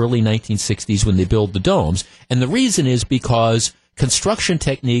in the early 1960s when they built the domes. And the reason is because construction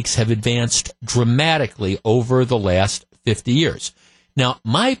techniques have advanced dramatically over the last 50 years. Now,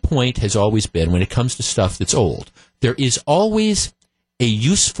 my point has always been, when it comes to stuff that's old, there is always a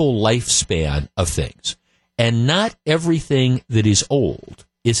useful lifespan of things. And not everything that is old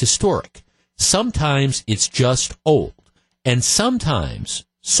is historic. Sometimes it's just old. And sometimes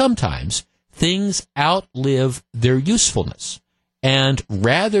things outlive their usefulness. And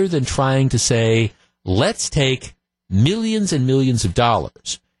rather than trying to say, let's take millions and millions of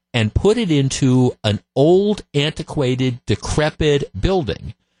dollars and put it into an old, antiquated, decrepit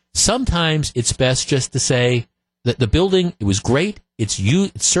building, sometimes it's best just to say that the building, it was great, it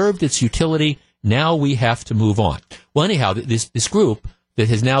served its utility, now we have to move on. Well, anyhow, this group that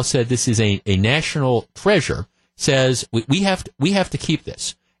has now said this is a national treasure says we have to keep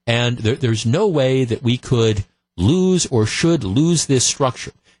this. And there's no way that we could lose or should lose this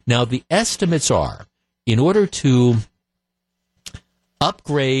structure. Now, the estimates are, in order to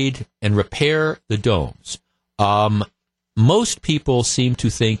upgrade and repair the domes, most people seem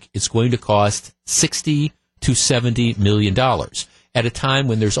to think it's going to cost $60 to $70 million at a time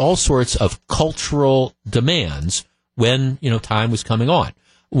when there's all sorts of cultural demands when, time was coming on,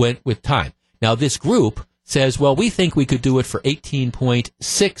 with time. Now, this group says, well, we think we could do it for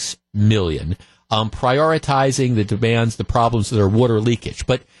 $18.6 million, prioritizing the demands, the problems that are water leakage.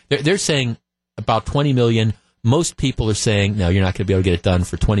 But they're saying about $20 million. Most people are saying, no, you're not going to be able to get it done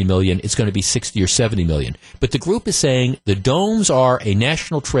for $20 million. It's going to be $60 or $70 million. But the group is saying the domes are a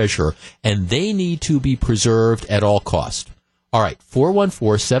national treasure, and they need to be preserved at all cost. All right,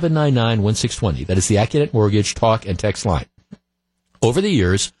 414-799-1620. That is the Accunet Mortgage talk and text line. Over the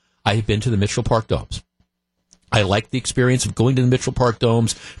years, I have been to the Mitchell Park domes. I like the experience of going to the Mitchell Park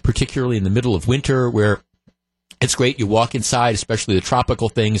domes, particularly in the middle of winter, where it's great. You walk inside, especially the tropical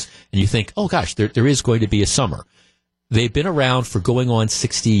things, and you think, oh, gosh, there is going to be a summer. They've been around for going on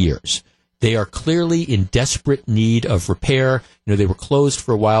 60 years. They are clearly in desperate need of repair. They were closed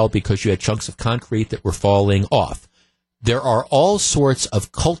for a while because you had chunks of concrete that were falling off. There are all sorts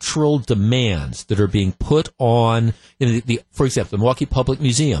of cultural demands that are being put on. For example, the Milwaukee Public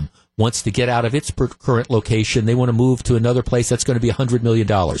Museum wants to get out of its current location. They want to move to another place. That's going to be $100 million.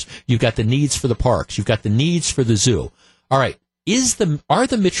 You've got the needs for the parks. You've got the needs for the zoo. All right. Are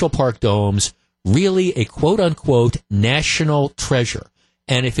the Mitchell Park domes really a quote-unquote national treasure?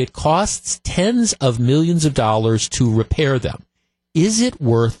 And if it costs tens of millions of dollars to repair them, is it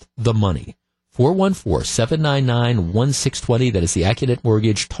worth the money? 414-799-1620. That is the Accunet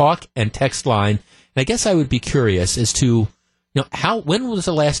Mortgage talk and text line. And I guess I would be curious as to, when was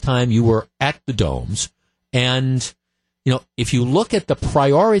the last time you were at the domes? And, if you look at the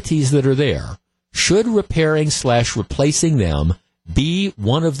priorities that are there, should repairing/replacing them be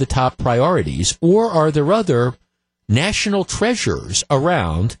one of the top priorities? Or are there other national treasures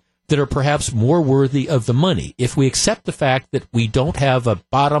around that are perhaps more worthy of the money, if we accept the fact that we don't have a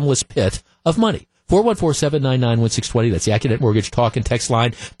bottomless pit of money? 414-799-1620. That's the Accunet Mortgage talk and text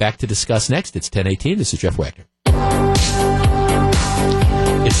line. Back to discuss next. It's 10:18. This is Jeff Wagner.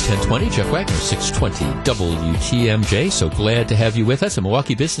 It's 10:20. Jeff Wagner, 620 WTMJ. So glad to have you with us. A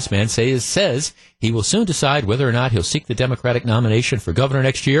Milwaukee businessman says he will soon decide whether or not he'll seek the Democratic nomination for governor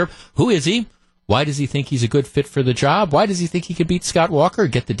next year. Who is he? Why does he think he's a good fit for the job? Why does he think he can beat Scott Walker?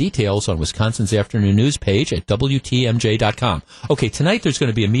 Get the details on Wisconsin's Afternoon News page at WTMJ.com. Okay, tonight there's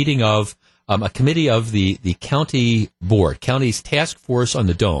going to be a meeting of a committee of the county board, county's task force on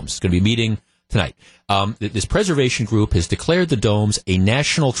the domes. It's going to be meeting tonight. This preservation group has declared the domes a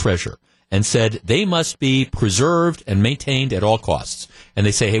national treasure and said they must be preserved and maintained at all costs. And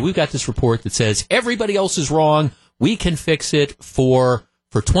they say, hey, we've got this report that says everybody else is wrong. We can fix it for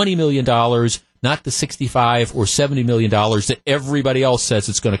 $20 million, not the $65 or $70 million that everybody else says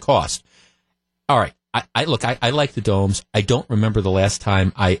it's going to cost. All right. I like the domes. I don't remember the last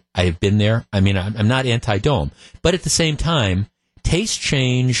time I have been there. I mean, I'm not anti-dome. But at the same time, tastes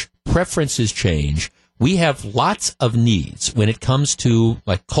change, preferences change. We have lots of needs when it comes to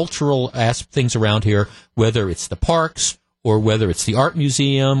cultural things around here, whether it's the parks or whether it's the art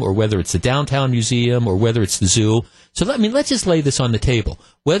museum or whether it's the downtown museum or whether it's the zoo. So, let's just lay this on the table.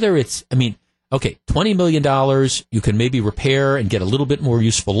 Whether it's, okay, $20 million, you can maybe repair and get a little bit more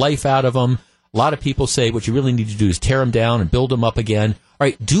useful life out of them. A lot of people say what you really need to do is tear them down and build them up again. All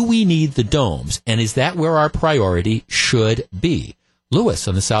right, do we need the domes? And is that where our priority should be? Lewis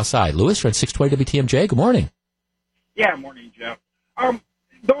on the south side. Lewis, you're on 620 WTMJ. Good morning. Yeah, morning, Jeff.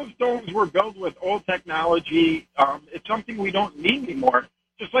 Those domes were built with old technology. It's something we don't need anymore.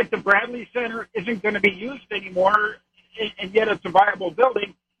 Just like the Bradley Center isn't going to be used anymore, and yet it's a viable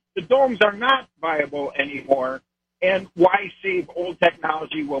building. The domes are not viable anymore. And why save old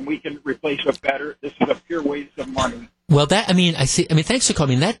technology when we can replace with better? This is a pure waste of money. Well, I see. Thanks for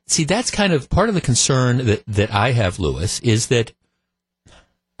calling. That's kind of part of the concern that I have, Lewis, is that, all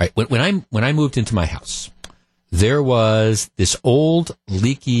right, when I moved into my house, there was this old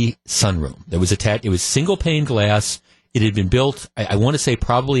leaky sunroom that was attached. It was single pane glass. It had been built, I want to say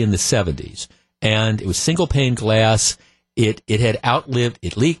probably in the 70s, and it was single pane glass. It had outlived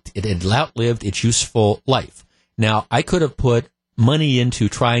its useful life. Now, I could have put money into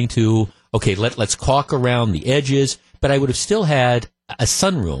trying to, okay, let's caulk around the edges, but I would have still had a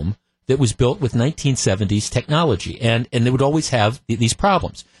sunroom that was built with 1970s technology, and they would always have these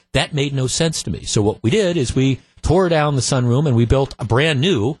problems. That made no sense to me. So what we did is we tore down the sunroom and we built a brand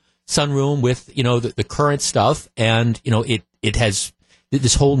new sunroom with, the current stuff, and, it has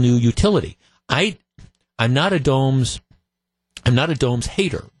this whole new utility. I'm not a domes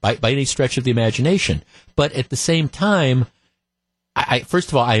hater by any stretch of the imagination, but at the same time, first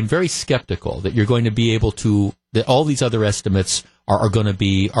of all, I am very skeptical that you're going to be able to, that all these other estimates are going to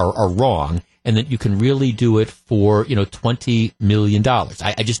be wrong, and that you can really do it for, $20 million.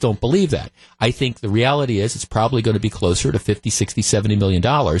 I just don't believe that. I think the reality is it's probably going to be closer to $50, $60, $70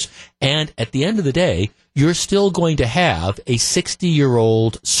 million. And at the end of the day, you're still going to have a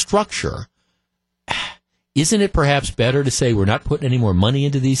 60-year-old structure. Isn't it perhaps better to say we're not putting any more money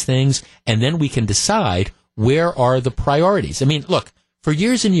into these things, and then we can decide where are the priorities? Look, for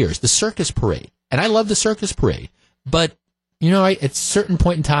years and years, the circus parade, and I love the circus parade, but at a certain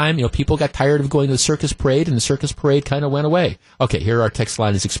point in time, people got tired of going to the circus parade, and the circus parade kind of went away. Okay, here our text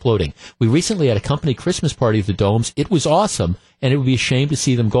line is exploding. We recently had a company Christmas party at the Domes. It was awesome, and it would be a shame to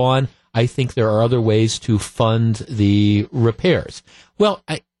see them gone. I think there are other ways to fund the repairs. Well,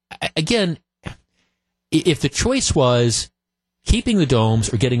 again, if the choice was keeping the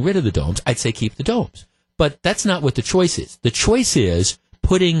Domes or getting rid of the Domes, I'd say keep the Domes. But that's not what the choice is. The choice is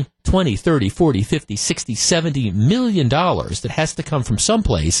putting 20, 30, 40, 50, 60, 70 million dollars that has to come from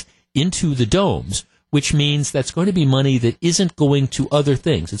someplace into the Domes, which means that's going to be money that isn't going to other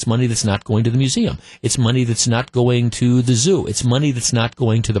things. It's money that's not going to the museum. It's money that's not going to the zoo. It's money that's not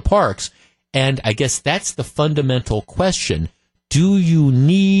going to the parks. And I guess that's the fundamental question. Do you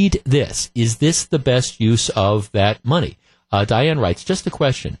need this? Is this the best use of that money? Diane writes, just a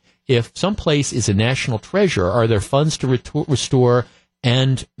question. If some place is a national treasure, are there funds to restore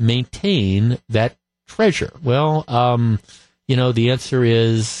and maintain that treasure? Well, the answer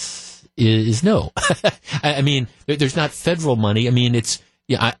is no. There's not federal money.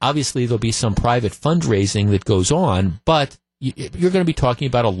 Obviously there'll be some private fundraising that goes on, but you're going to be talking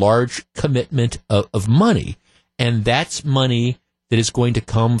about a large commitment of money, and that's money that is going to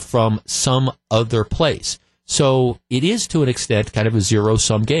come from some other place. So it is, to an extent, kind of a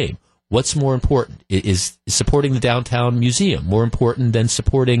zero-sum game. What's more important? Is supporting the downtown museum more important than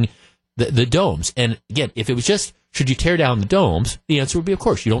supporting the Domes? And again, if it was just, should you tear down the Domes, the answer would be, of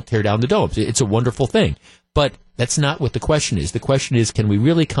course, you don't tear down the Domes. It's a wonderful thing. But that's not what the question is. The question is, can we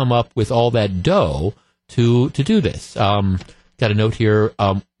really come up with all that dough to do this? Got a note here.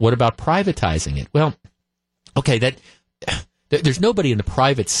 What about privatizing it? Well, okay, there's nobody in the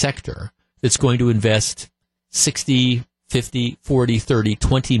private sector that's going to invest 60, 50, 40, 30,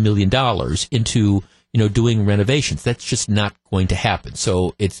 $20 million into, doing renovations. That's just not going to happen.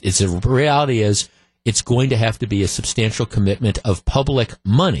 So it's a reality is it's going to have to be a substantial commitment of public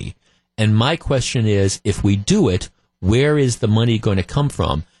money. And my question is, if we do it, where is the money going to come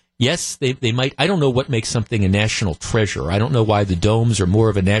from? Yes, they might. I don't know what makes something a national treasure. I don't know why the Domes are more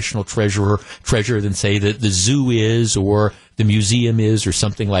of a national treasure than, say, the zoo is or the museum is or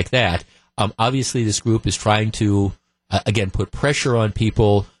something like that. Obviously, this group is trying to, again, put pressure on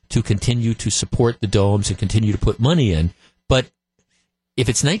people to continue to support the Domes and continue to put money in. But if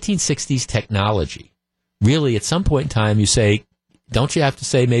it's 1960s technology, really, at some point in time, you say, don't you have to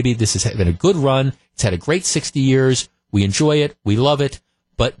say, maybe this has been a good run, it's had a great 60 years, we enjoy it, we love it,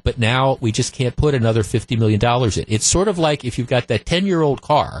 but now we just can't put another $50 million in. It's sort of like if you've got that 10-year-old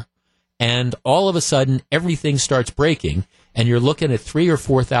car, and all of a sudden everything starts breaking, and you're looking at $3,000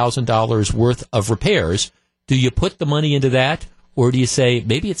 or $4,000 worth of repairs. Do you put the money into that, or do you say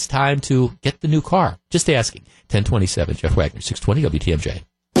maybe it's time to get the new car? Just asking. 1027, Jeff Wagner, 620 WTMJ.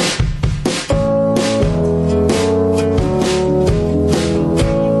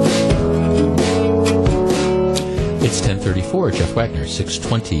 It's 1034, Jeff Wagner,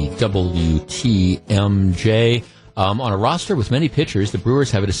 620 WTMJ. On a roster with many pitchers, the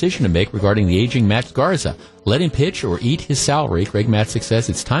Brewers have a decision to make regarding the aging Matt Garza. Let him pitch or eat his salary. Greg Matzek says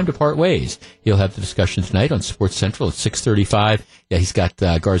it's time to part ways. He'll have the discussion tonight on Sports Central at 6:35. Yeah, he's got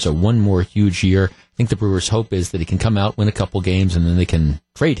Garza one more huge year. I think the Brewers' hope is that he can come out, win a couple games, and then they can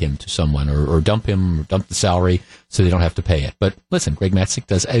trade him to someone or dump him or dump the salary so they don't have to pay it. But listen, Greg Matzek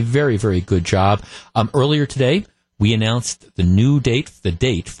does a very, very good job. Earlier today, we announced the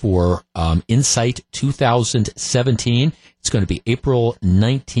date for Insight 2017. It's going to be April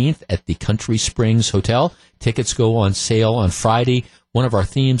 19th at the Country Springs Hotel. Tickets go on sale on Friday. One of our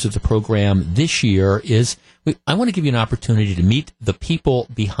themes of the program this year is I want to give you an opportunity to meet the people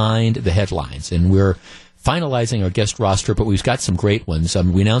behind the headlines. And we're finalizing our guest roster, but we've got some great ones.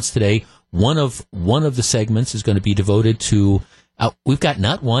 We announced today one of the segments is going to be devoted to we've got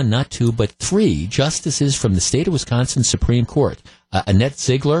not one, not two, but three justices from the state of Wisconsin Supreme Court. Annette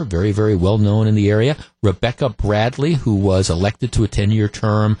Ziegler, very, very well known in the area. Rebecca Bradley, who was elected to a 10-year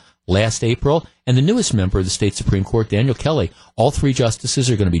term last April. And the newest member of the state Supreme Court, Daniel Kelly. All three justices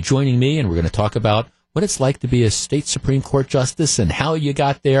are going to be joining me, and we're going to talk about what it's like to be a state Supreme Court justice and how you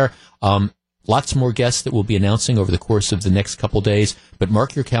got there. Lots more guests that we'll be announcing over the course of the next couple days. But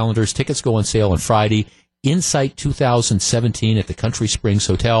mark your calendars. Tickets go on sale on Friday. Insight 2017 at the Country Springs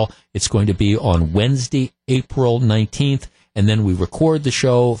Hotel. It's going to be on Wednesday, April 19th, and then we record the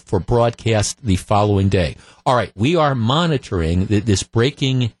show for broadcast the following day. All right, we are monitoring this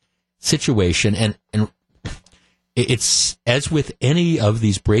breaking situation, and it's, as with any of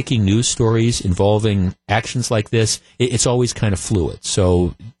these breaking news stories involving actions like this, it's always kind of fluid.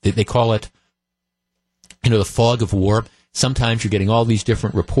 So they call it, the fog of war. Sometimes you're getting all these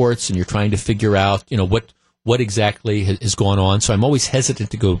different reports and you're trying to figure out, what exactly has gone on. So I'm always hesitant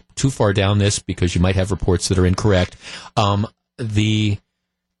to go too far down this because you might have reports that are incorrect. The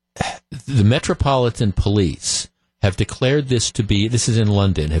Metropolitan Police have declared this to be, this is in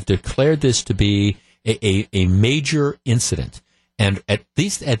London, have declared this to be a major incident. And at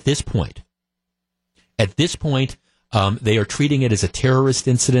least at this point, they are treating it as a terrorist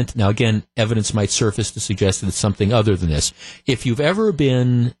incident. Now, again, evidence might surface to suggest that it's something other than this. If you've ever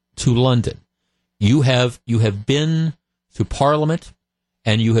been to London, you have been to Parliament,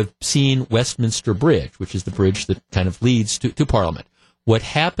 and you have seen Westminster Bridge, which is the bridge that kind of leads to Parliament. What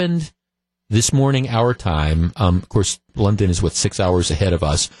happened this morning, our time, of course, London is, 6 hours ahead of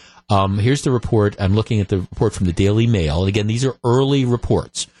us. Here's the report. I'm looking at the report from the Daily Mail. And again, these are early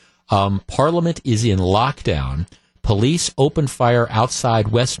reports. Parliament is in lockdown. Police open fire outside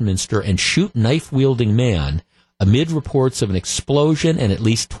Westminster and shoot knife-wielding man amid reports of an explosion and at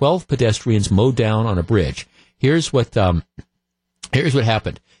least 12 pedestrians mowed down on a bridge. Here's what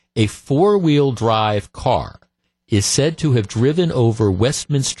happened. A four-wheel drive car is said to have driven over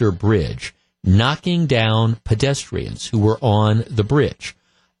Westminster Bridge, knocking down pedestrians who were on the bridge.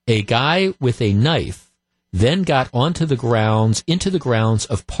 A guy with a knife then got into the grounds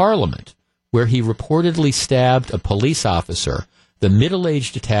of Parliament, where he reportedly stabbed a police officer. The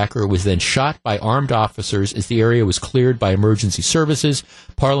middle-aged attacker was then shot by armed officers as the area was cleared by emergency services.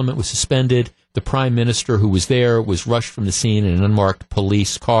 Parliament was suspended. The Prime Minister, who was there, was rushed from the scene in an unmarked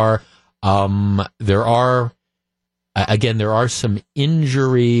police car. There are some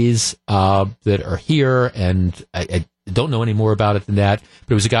injuries that are here, and I don't know any more about it than that.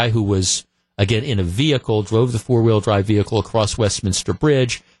 But it was a guy who was, again, in a vehicle, drove the four-wheel drive vehicle across Westminster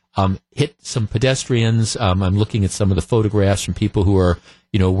Bridge, hit some pedestrians. I'm looking at some of the photographs from people who are,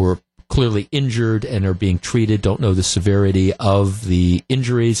 were clearly injured and are being treated. Don't know the severity of the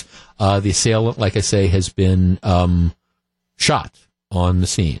injuries. The assailant, like I say, has been shot on the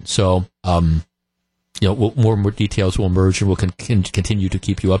scene. So, more and more details will emerge, and we'll continue to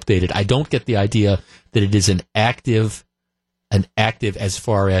keep you updated. I don't get the idea that it is an active as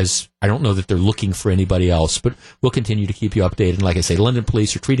far as, I don't know that they're looking for anybody else, but we'll continue to keep you updated. And like I say, London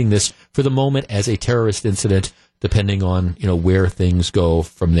police are treating this for the moment as a terrorist incident, depending on, where things go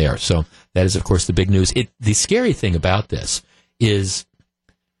from there. So that is, of course, the big news. The scary thing about this is,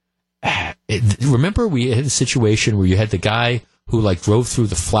 remember we had a situation where you had the guy who drove through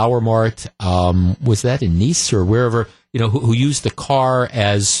the flower mart, was that in Nice or wherever, who used the car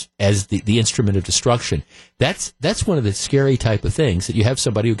as the instrument of destruction. That's one of the scary type of things, that you have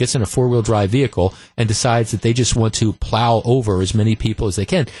somebody who gets in a four-wheel drive vehicle and decides that they just want to plow over as many people as they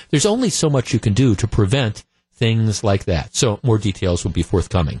can. There's only so much you can do to prevent things like that. So more details will be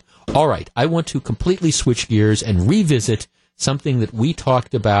forthcoming. All right, I want to completely switch gears and revisit something that we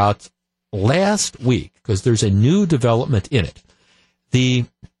talked about last week, because there's a new development in it. The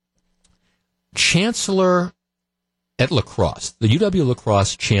chancellor at La Crosse, the UW La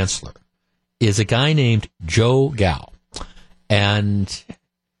Crosse chancellor, is a guy named Joe Gao. And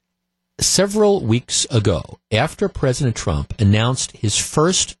several weeks ago, after President Trump announced his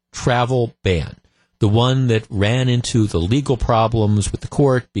first travel ban, the one that ran into the legal problems with the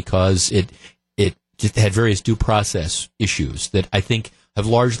court because it just had various due process issues that I think have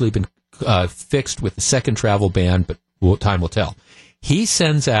largely been fixed with the second travel ban, but time will tell. He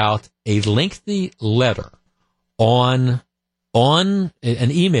sends out a lengthy letter on an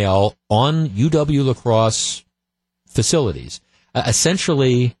email on UW La Crosse facilities,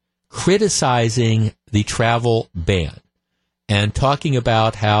 essentially criticizing the travel ban and talking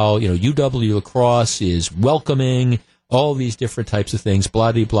about how, UW La Crosse is welcoming all these different types of things,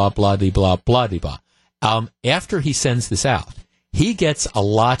 blah-de-blah, blah-de-blah, blah-de-blah. After he sends this out, he gets a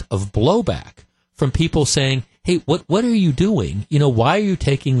lot of blowback from people saying, hey, what are you doing? Why are you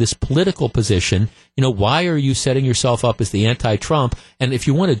taking this political position? Why are you setting yourself up as the anti-Trump? And if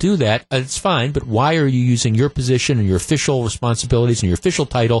you want to do that, it's fine, but why are you using your position and your official responsibilities and your official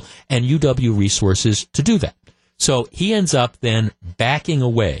title and UW resources to do that? So he ends up then backing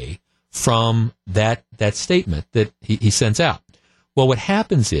away from that statement that he sends out. Well, what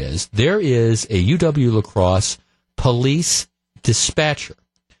happens is there is a UW La Crosse police dispatcher,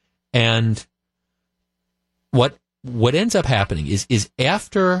 and what ends up happening is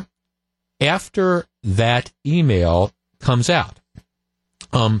after that email comes out,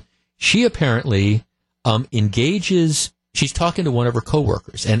 she apparently engages. She's talking to one of her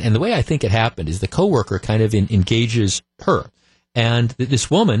coworkers, and the way I think it happened is the coworker kind of engages her, and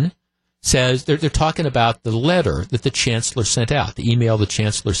this woman says they're talking about the letter that the chancellor sent out, the email the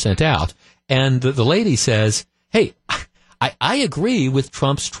chancellor sent out, and the lady says, "Hey, I agree with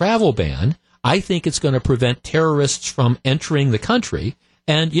Trump's travel ban. I think it's going to prevent terrorists from entering the country.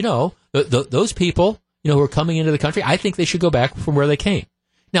 And, those people, who are coming into the country, I think they should go back from where they came."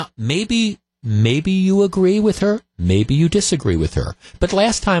 Now, maybe you agree with her. Maybe you disagree with her. But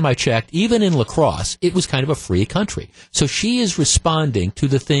last time I checked, even in La Crosse, it was kind of a free country. So she is responding to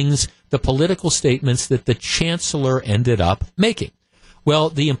the political statements that the chancellor ended up making. Well,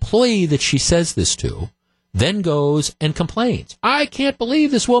 the employee that she says this to then goes and complains. I can't believe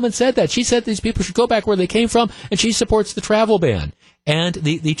this woman said that. She said these people should go back where they came from, and she supports the travel ban. And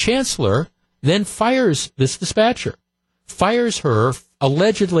the chancellor then fires this dispatcher, fires her,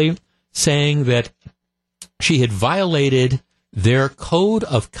 allegedly saying that she had violated their code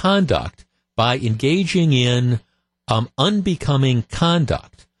of conduct by engaging in unbecoming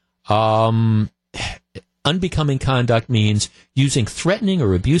conduct. Unbecoming conduct means using threatening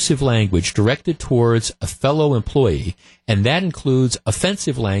or abusive language directed towards a fellow employee, and that includes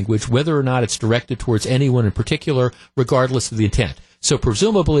offensive language, whether or not it's directed towards anyone in particular, regardless of the intent. So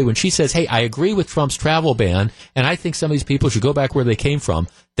presumably when she says, hey, I agree with Trump's travel ban, and I think some of these people should go back where they came from,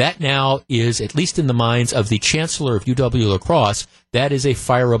 that now is, at least in the minds of the chancellor of UW La Crosse, that is a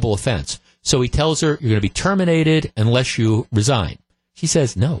fireable offense. So he tells her, you're going to be terminated unless you resign. She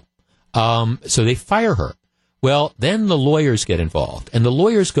says no. So they fire her. Well, then the lawyers get involved, and the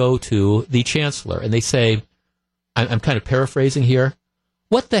lawyers go to the chancellor, and they say, I'm kind of paraphrasing here,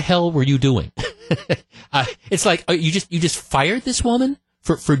 what the hell were you doing? It's like, you just fired this woman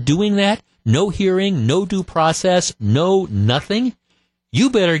for doing that? No hearing, no due process, no nothing? You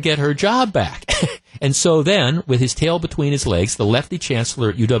better get her job back. And so then, with his tail between his legs, the lefty chancellor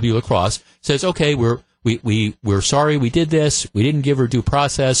at UW La Crosse says, okay, we're sorry we did this. We didn't give her due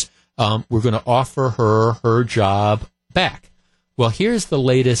process. We're going to offer her job back. Well, here's the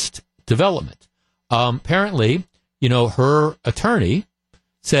latest development. Apparently, her attorney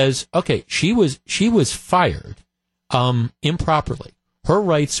says, okay, she was fired improperly. Her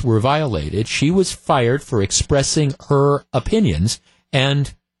rights were violated. She was fired for expressing her opinions,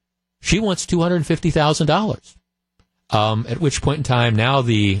 and she wants $250,000. At which point in time, now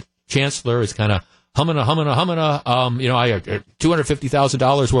the chancellor is kind of humming, I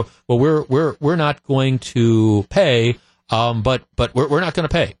 $250,000. Well, we're not going to pay, but we're not going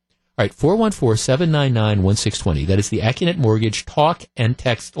to pay. All right, 414-799-1620. That is the AccuNet Mortgage talk and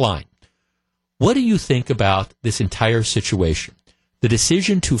text line. What do you think about this entire situation? The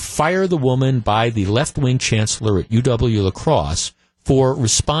decision to fire the woman by the left-wing chancellor at UW La Crosse for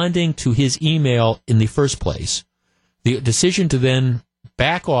responding to his email in the first place. The decision to then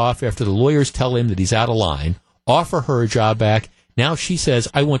back off after the lawyers tell him that he's out of line, offer her a job back. Now she says,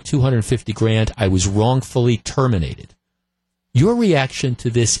 I want $250,000. I was wrongfully terminated. Your reaction to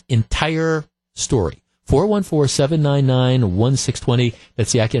this entire story. 414-799-1620.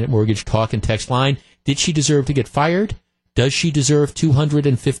 That's the AccuNet Mortgage talk and text line. Did she deserve to get fired? Does she deserve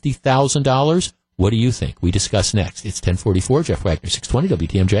 $250,000? What do you think? We discuss next. It's 1044, Jeff Wagner, 620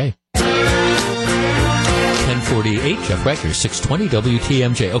 WTMJ. 6:48, Jeff Wagner, 620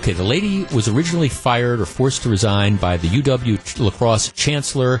 WTMJ. Okay, the lady was originally fired or forced to resign by the UW-La Crosse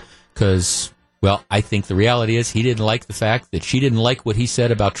chancellor because, well, I think the reality is he didn't like the fact that she didn't like what he said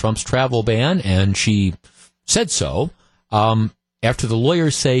about Trump's travel ban, and she said so. After the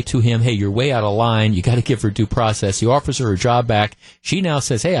lawyers say to him, hey, you're way out of line, you got to give her due process, he offers her job back. She now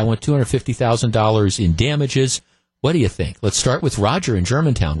says, hey, I want $250,000 in damages. What do you think? Let's start with Roger in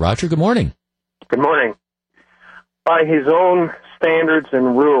Germantown. Roger, good morning. Good morning. By his own standards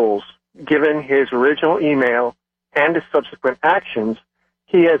and rules, given his original email and his subsequent actions,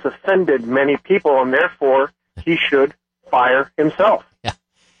 he has offended many people, and therefore he should fire himself. Yeah.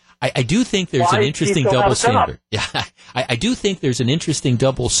 I do think there's an interesting double standard. Yeah, I do think there's an interesting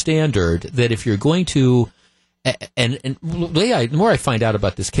double standard that if you're going to, and the more I find out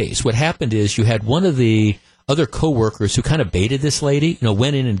about this case, what happened is you had one of the other co-workers who kind of baited this lady,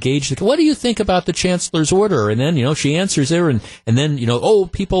 went in and engaged. What do you think about the chancellor's order? And then, she answers there, and then,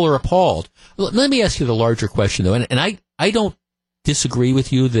 people are appalled. Let me ask you the larger question, though, and I don't disagree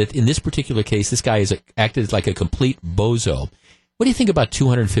with you that in this particular case, this guy has acted like a complete bozo. What do you think about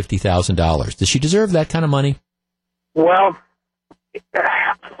 $250,000? Does she deserve that kind of money? Well,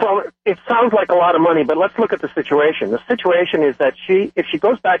 it sounds like a lot of money, but let's look at the situation. The situation is that if she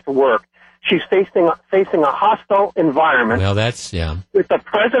goes back to work, she's facing a hostile environment. Well, that's, yeah. With the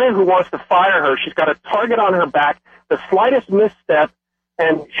president who wants to fire her, she's got a target on her back, the slightest misstep,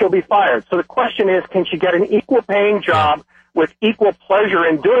 and she'll be fired. So the question is, can she get an equal-paying job with equal pleasure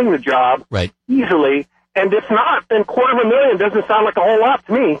in doing the job easily? And if not, then $250,000 doesn't sound like a whole lot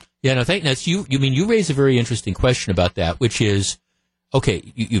to me. Yeah, no, thanks. You raise a very interesting question about that, which is, okay,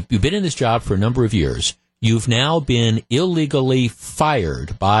 you've been in this job for a number of years. You've now been illegally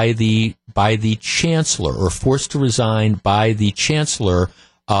fired by the chancellor, or forced to resign by the chancellor.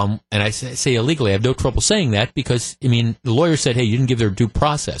 And I say illegally. I have no trouble saying that because, the lawyer said, hey, you didn't give their due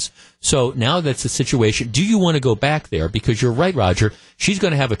process. So now that's the situation. Do you want to go back there? Because you're right, Roger. She's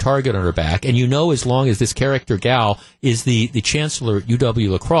going to have a target on her back. And as long as this character gal is the chancellor at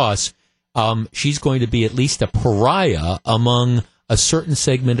UW-La Crosse, she's going to be at least a pariah among a certain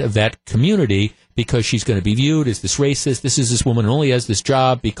segment of that community because she's going to be viewed as this racist. This woman only has this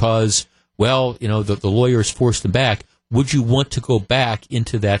job because, the lawyers forced them back. Would you want to go back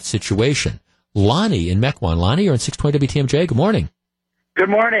into that situation? Lonnie in Mequon. Lonnie, you're on 620 WTMJ. Good morning. Good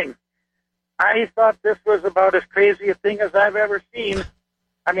morning. I thought this was about as crazy a thing as I've ever seen.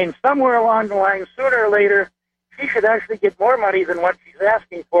 Somewhere along the line, sooner or later, she should actually get more money than what she's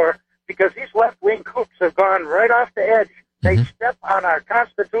asking for because these left-wing kooks have gone right off the edge. They step on our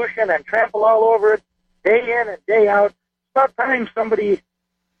Constitution and trample all over it day in and day out. It's about time somebody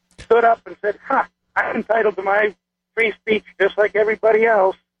stood up and said, I'm entitled to my free speech just like everybody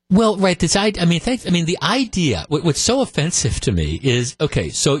else. Well, right. Thanks. The idea, what's so offensive to me is, okay,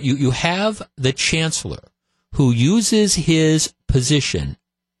 so you have the chancellor who uses his position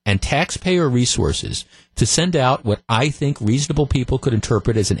and taxpayer resources to send out what I think reasonable people could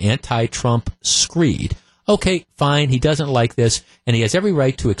interpret as an anti-Trump screed. Okay, fine, he doesn't like this, and he has every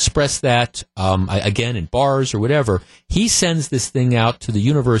right to express that, again, in bars or whatever. He sends this thing out to the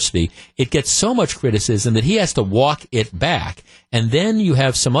university. It gets so much criticism that he has to walk it back. And then you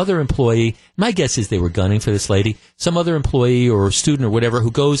have some other employee, my guess is they were gunning for this lady, some other employee or student or whatever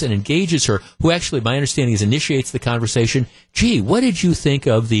who goes and engages her, who actually, my understanding is, initiates the conversation. Gee, what did you think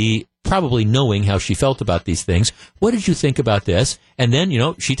of probably knowing how she felt about these things, what did you think about this? And then,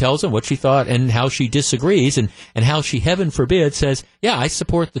 she tells him what she thought and how she disagrees and how she, heaven forbid, says, yeah, I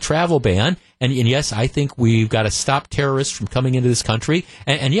support the travel ban. And yes, I think we've got to stop terrorists from coming into this country.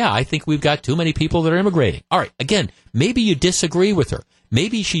 And yeah, I think we've got too many people that are immigrating. All right, again, maybe you disagree with her.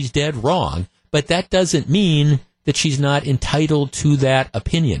 Maybe she's dead wrong, but that doesn't mean that she's not entitled to that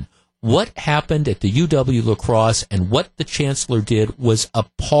opinion. What happened at the UW-La Crosse and what the chancellor did was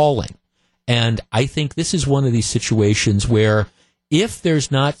appalling. And I think this is one of these situations where if there's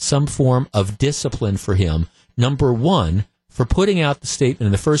not some form of discipline for him, number one, for putting out the statement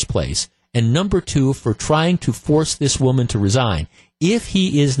in the first place, and number two, for trying to force this woman to resign, if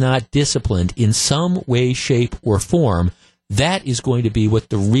he is not disciplined in some way, shape, or form, that is going to be what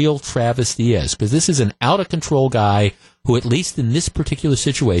the real travesty is. Because this is an out-of-control guy who, at least in this particular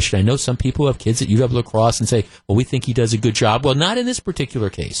situation, I know some people have kids at UW-La Crosse and say, well, we think he does a good job. Well, not in this particular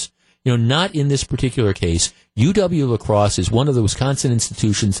case. Not in this particular case. UW-La Crosse is one of the Wisconsin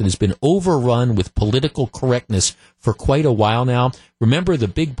institutions that has been overrun with political correctness for quite a while now. Remember the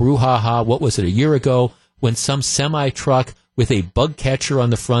big brouhaha, what was it, a year ago, when some semi-truck with a bug catcher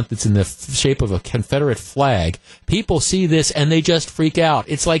on the front that's in the shape of a Confederate flag, people see this and they just freak out.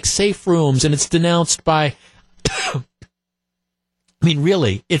 It's like safe rooms, and it's denounced by I mean,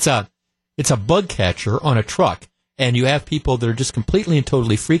 really, it's a bug catcher on a truck, and you have people that are just completely and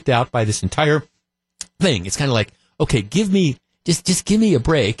totally freaked out by this entire thing. It's kind of like, okay, give me a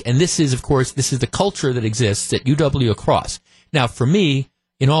break. And this is the culture that exists at UW Lacrosse. Now, for me,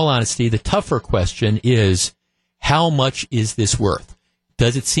 in all honesty, the tougher question is, how much is this worth?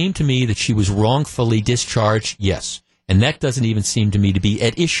 Does it seem to me that she was wrongfully discharged? Yes. And that doesn't even seem to me to be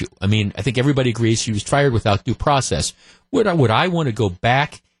at issue. I mean, I think everybody agrees she was fired without due process. Would I want to go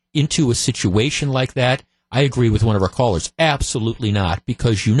back into a situation like that? I agree with one of our callers. Absolutely not,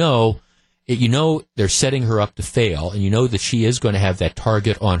 because you know they're setting her up to fail, and you know that she is going to have that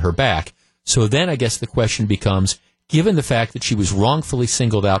target on her back. So then I guess the question becomes, given the fact that she was wrongfully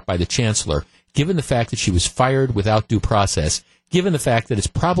singled out by the chancellor, given the fact that she was fired without due process, given the fact that it's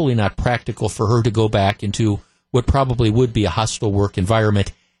probably not practical for her to go back into what probably would be a hostile work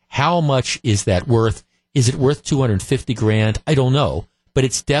environment, how much is that worth? Is it worth $250,000? I don't know, but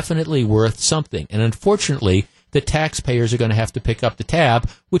it's definitely worth something. And unfortunately, the taxpayers are going to have to pick up the tab,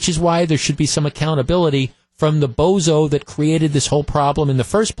 which is why there should be some accountability from the bozo that created this whole problem in the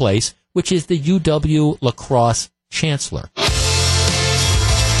first place, which is the UW Lacrosse chancellor.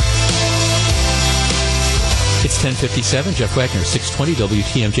 It's 10:57. Jeff Wagner, 620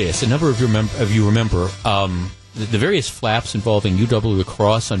 WTMJ. A number of you remember the various flaps involving UW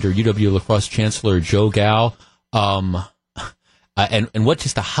Lacrosse under UW Lacrosse Chancellor Joe Gao, and what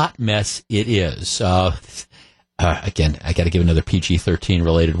just a hot mess it is. Again, I got to give another PG-13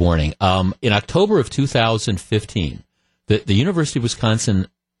 related warning. In October of 2015, the University of Wisconsin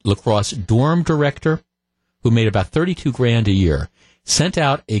lacrosse dorm director, who made about $32,000 a year, sent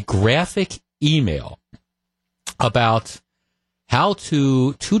out a graphic email about how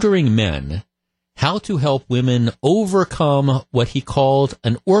to tutoring men, how to help women overcome what he called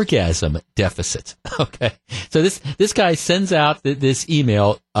an orgasm deficit. Okay, so this guy sends out this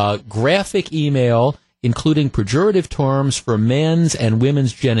email, graphic email, including pejorative terms for men's and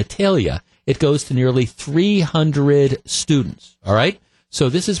women's genitalia. It goes to nearly 300 students. All right, so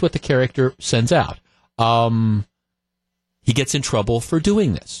this is what the character sends out. He gets in trouble for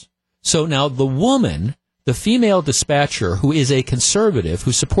doing this. So now the woman, the female dispatcher, who is a conservative,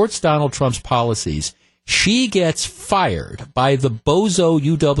 who supports Donald Trump's policies, she gets fired by the bozo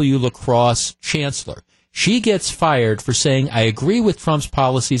UW Lacrosse chancellor. She gets fired for saying, I agree with Trump's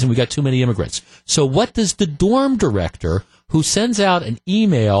policies and we got too many immigrants. So what does the dorm director, who sends out an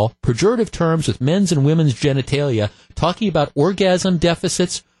email, pejorative terms with men's and women's genitalia, talking about orgasm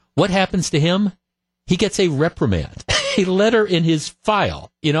deficits, what happens to him? He gets a reprimand, a letter in his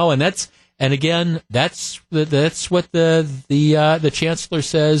file, and again, that's what the chancellor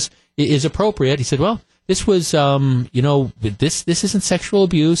says is appropriate. He said, well, this was, this isn't sexual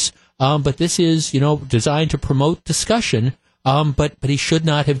abuse, but this is, designed to promote discussion, but he should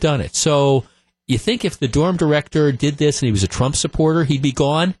not have done it. So you think if the dorm director did this and he was a Trump supporter, he'd be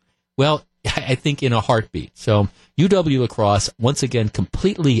gone? Well, I think in a heartbeat. So UW Lacrosse, once again,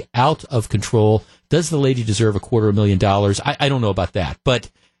 completely out of control. Does the lady deserve $250,000? I don't know about that, but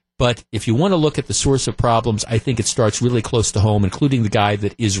if you want to look at the source of problems, I think it starts really close to home, including the guy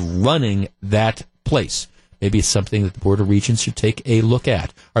that is running that place. Maybe it's something that the Board of Regents should take a look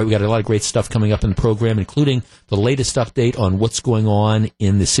at. All right, we got a lot of great stuff coming up in the program, including the latest update on what's going on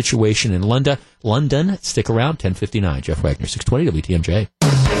in the situation in London. Stick around, 10:59. Jeff Wagner, 620 WTMJ.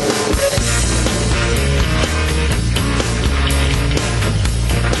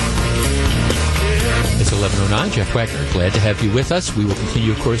 It's 11:09. Jeff Wagner, glad to have you with us. We will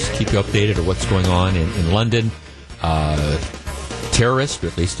continue, of course, to keep you updated on what's going on in London. Terrorist, or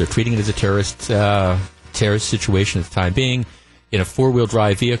at least they're treating it as a terrorist situation at the time being, in a four-wheel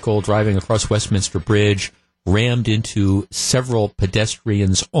drive vehicle driving across Westminster Bridge, rammed into several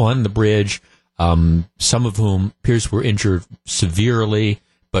pedestrians on the bridge, some of whom appears were injured severely,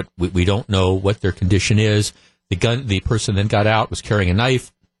 but we don't know what their condition is. The person then got out, was carrying a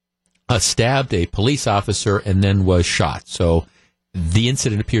knife, stabbed a police officer, and then was shot. So the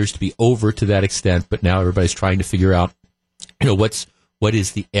incident appears to be over to that extent, but now everybody's trying to figure out, what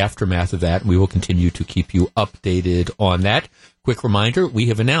is the aftermath of that, and we will continue to keep you updated on that. Quick reminder, we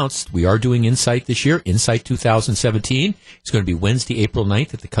have announced we are doing Insight this year, Insight 2017. It's going to be Wednesday, April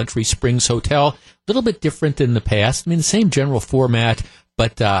 9th at the Country Springs Hotel. A little bit different than the past. I mean, the same general format,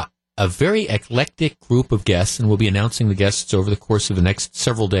 but a very eclectic group of guests, and we'll be announcing the guests over the course of the next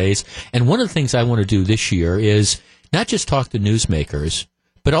several days. And one of the things I want to do this year is not just talk to newsmakers,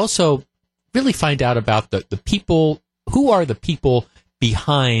 but also really find out about the people, who are the people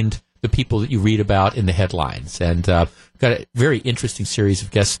behind the people that you read about in the headlines. And got a very interesting series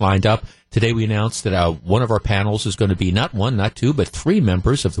of guests lined up. Today we announced that one of our panels is going to be not one, not two, but three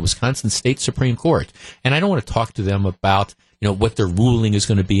members of the Wisconsin State Supreme Court. And I don't want to talk to them about what their ruling is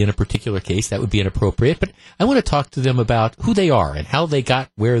going to be in a particular case. That would be inappropriate. But I want to talk to them about who they are and how they got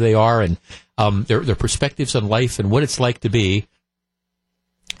where they are and their perspectives on life and what it's like to be.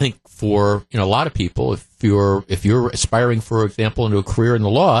 I think for a lot of people, if you're aspiring, for example, into a career in the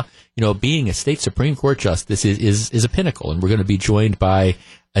law, being a state Supreme Court justice is a pinnacle. And we're going to be joined by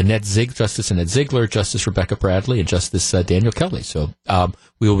Justice Annette Ziegler, Justice Rebecca Bradley, and Justice Daniel Kelly. So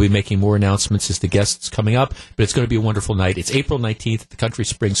we will be making more announcements as the guests coming up, but it's going to be a wonderful night. It's April 19th at the Country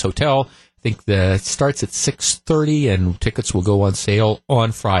Springs Hotel. I think it starts at 6:30, and tickets will go on sale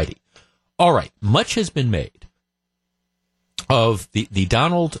on Friday. All right, much has been made of the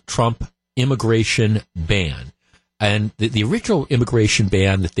Donald Trump immigration ban. And the original immigration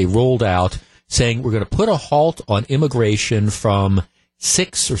ban that they rolled out, saying we're going to put a halt on immigration from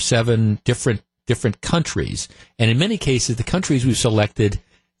 6 or 7 different countries. And in many cases, the countries we've selected,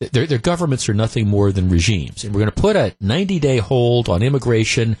 their governments are nothing more than regimes. And we're going to put a 90-day hold on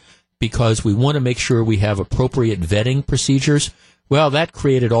immigration because we want to make sure we have appropriate vetting procedures. Well, that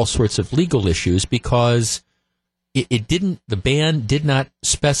created all sorts of legal issues because the ban did not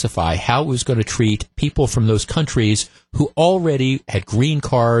specify how it was going to treat people from those countries who already had green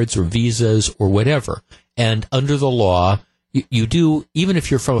cards or visas or whatever. And under the law, you do, even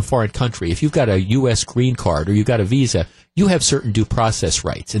if you're from a foreign country, if you've got a U.S. green card or you've got a visa, you have certain due process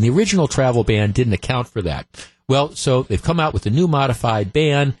rights. And the original travel ban didn't account for that. Well, so they've come out with a new modified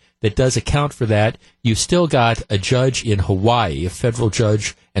ban that does account for that. You still got a judge in Hawaii, a federal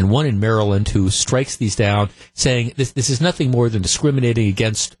judge, and one in Maryland who strikes these down, saying this is nothing more than discriminating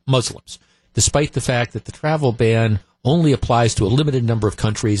against Muslims, despite the fact that the travel ban only applies to a limited number of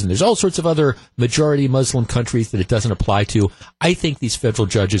countries, and there's all sorts of other majority Muslim countries that it doesn't apply to. I think these federal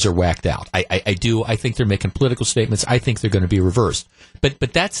judges are whacked out. I do. I think they're making political statements. I think they're going to be reversed. But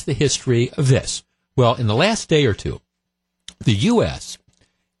that's the history of this. Well, in the last day or two, the U.S.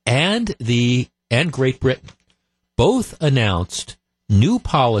 and Great Britain both announced new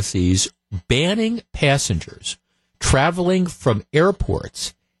policies banning passengers traveling from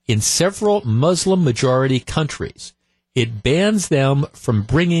airports in several Muslim-majority countries. It bans them from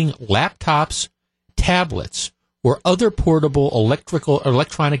bringing laptops, tablets, or other portable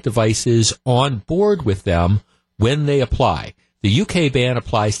electronic devices on board with them when they apply. The UK ban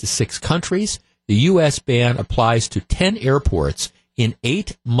applies to 6 countries. The US ban applies to 10 airports in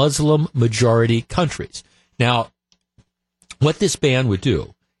 8 Muslim-majority countries. Now, what this ban would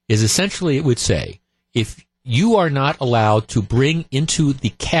do is essentially it would say, if you are not allowed to bring into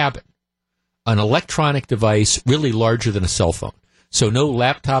the cabin an electronic device really larger than a cell phone, so no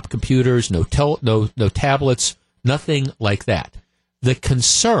laptop computers, no tablets, nothing like that. The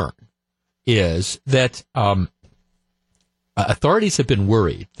concern is that authorities have been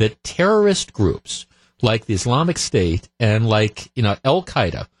worried that terrorist groups like the Islamic State and like Al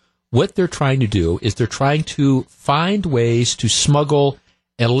Qaeda, what they're trying to do is they're trying to find ways to smuggle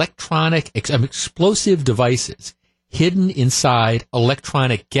electronic explosive devices hidden inside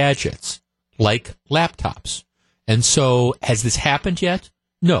electronic gadgets like laptops. And so has this happened yet?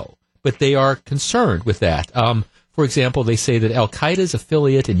 No, but they are concerned with that. For example, they say that Al Qaeda's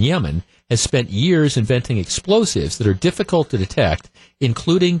affiliate in Yemen has spent years inventing explosives that are difficult to detect,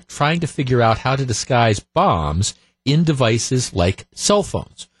 including trying to figure out how to disguise bombs in devices like cell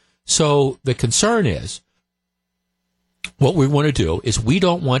phones. So the concern is, what we want to do is we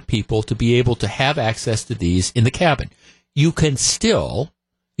don't want people to be able to have access to these in the cabin. You can still,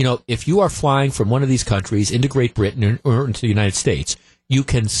 if you are flying from one of these countries into Great Britain or into the United States, you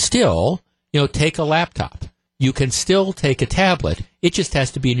can still, take a laptop. You can still take a tablet. It just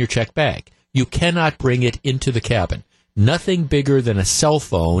has to be in your checked bag. You cannot bring it into the cabin. Nothing bigger than a cell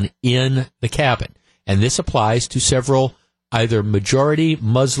phone in the cabin. And this applies to several either majority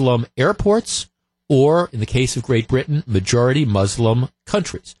Muslim airports or, in the case of Great Britain, majority Muslim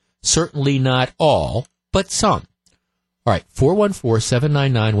countries. Certainly not all, but some. All right,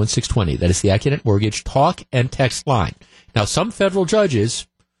 414-799-1620. That is the Accunet Mortgage talk and text line. Now, some federal judges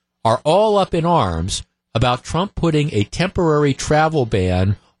are all up in arms about Trump putting a temporary travel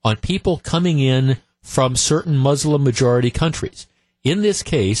ban on people coming in from certain Muslim majority countries. In this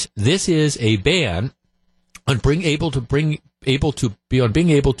case, this is a ban on being able to bring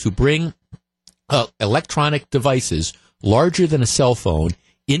electronic devices larger than a cell phone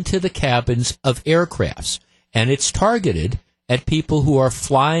into the cabins of aircrafts. And it's targeted at people who are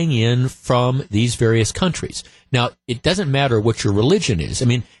flying in from these various countries. Now, it doesn't matter what your religion is. I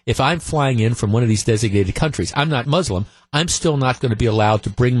mean, if I'm flying in from one of these designated countries, I'm not Muslim, I'm still not going to be allowed to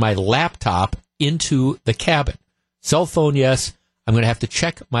bring my laptop into the cabin. Cell phone, yes. I'm going to have to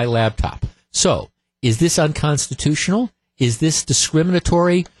check my laptop. So, is this unconstitutional? Is this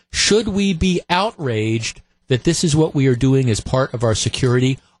discriminatory? Should we be outraged that this is what we are doing as part of our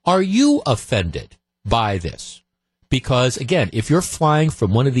security? Are you offended by this? Because, again, if you're flying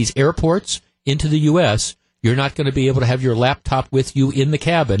from one of these airports into the U.S., you're not going to be able to have your laptop with you in the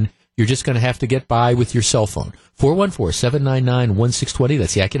cabin. You're just going to have to get by with your cell phone. 414-799-1620.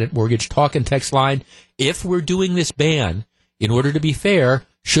 That's the Accident Mortgage talk and text line. If we're doing this ban, in order to be fair,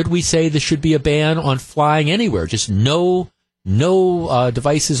 should we say there should be a ban on flying anywhere? Just no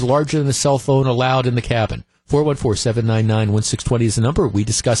devices larger than a cell phone allowed in the cabin. 414-799-1620 is the number we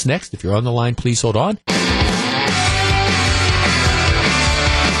discuss next. If you're on the line, please hold on.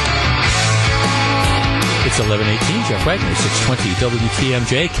 It's 11:18. Jeff Wagner, 620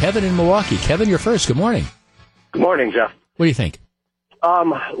 WTMJ. Kevin in Milwaukee. Kevin, you're first. Good morning. Good morning, Jeff. What do you think?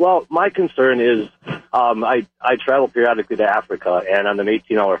 Well, my concern is I travel periodically to Africa, and on them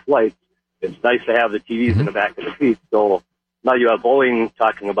 18-hour flights, it's nice to have the TVs in the back of the seat. So now you have Boeing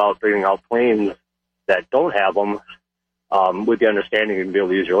talking about bringing out planes that don't have them, with the understanding you can be able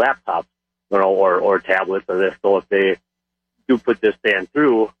to use your laptop, or tablets or this. So if they do put this ban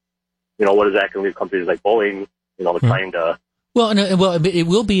through, what is that going to leave companies like Boeing, trying to... Well, it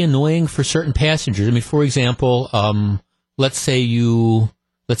will be annoying for certain passengers. I mean, for example, let's say you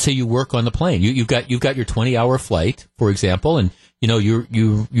work on the plane. You've got your 20-hour flight, for example, and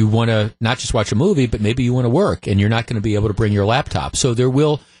you want to not just watch a movie, but maybe you want to work, and you're not going to be able to bring your laptop. So there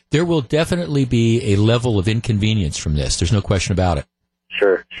will definitely be a level of inconvenience from this. There's no question about it.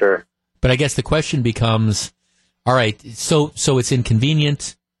 Sure. But I guess the question becomes, all right, so it's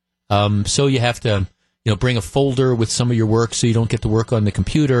inconvenient. So you have to, bring a folder with some of your work so you don't get to work on the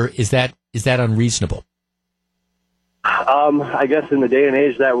computer. Is that unreasonable? I guess in the day and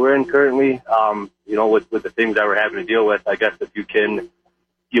age that we're in currently, with the things that we're having to deal with, I guess if you can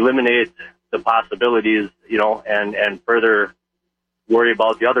eliminate the possibilities, and further worry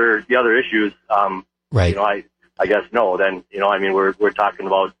about the other issues, right. I guess no. Then we're talking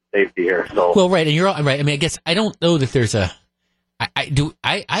about safety here. So well, right, and you're right. I mean, I guess I don't know that there's a.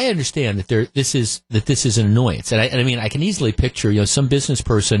 I understand that this is an annoyance, and I mean I can easily picture some business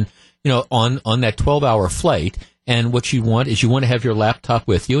person on that 12-hour flight, and what you want is you want to have your laptop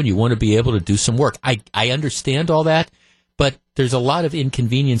with you and you want to be able to do some work. I understand all that, but there's a lot of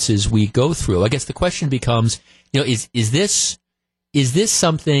inconveniences we go through. I guess the question becomes, is this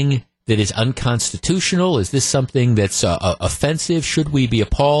something that is unconstitutional? Is this something that's offensive? Should we be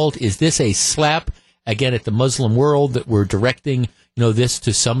appalled? Is this a slap again at the Muslim world that we're directing this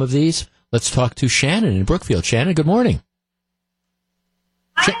to some of these? Let's talk to Shannon in Brookfield. Shannon, good morning.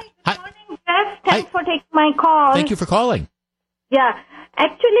 Hi, good morning, Jeff. Thanks for taking my call. Thank you for calling. Yeah,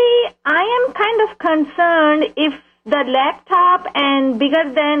 actually, I am kind of concerned if the laptop and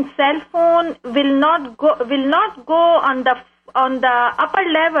bigger than cell phone will not go on the upper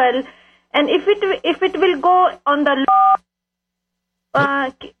level, and if it will go on the low.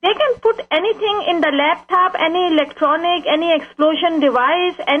 They can put anything in the laptop, any electronic, any explosion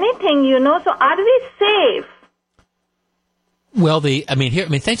device, anything, So are we safe? Well,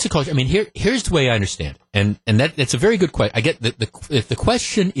 thanks for calling. Here's the way I understand it, and that's a very good question. I get if the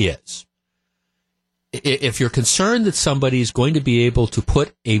question is, if you're concerned that somebody is going to be able to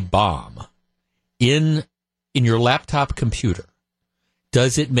put a bomb in your laptop computer,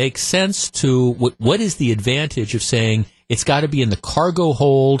 does it make sense to what is the advantage of saying it's got to be in the cargo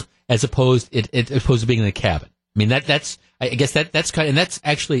hold as opposed to being in the cabin? I mean, that's kind of, and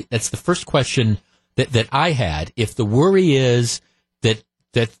that's the first question that I had. If the worry is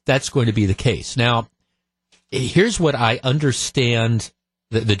that's going to be the case. Now, here's what I understand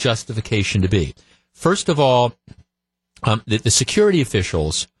the justification to be. First of all, the security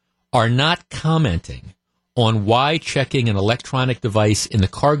officials are not commenting on why checking an electronic device in the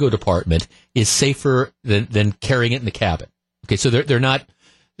cargo department is safer than carrying it in the cabin. Okay, so they're not,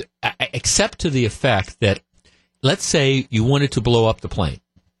 except to the effect that, let's say you wanted to blow up the plane,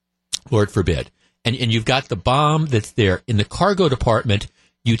 Lord forbid, and you've got the bomb that's there in the cargo department.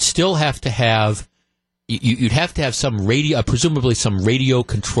 You'd still have to have some radio, presumably some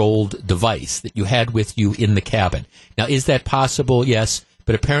radio-controlled device that you had with you in the cabin. Now, is that possible? Yes.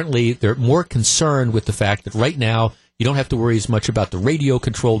 But apparently they're more concerned with the fact that right now you don't have to worry as much about the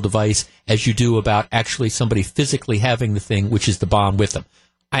radio-controlled device as you do about actually somebody physically having the thing, which is the bomb with them.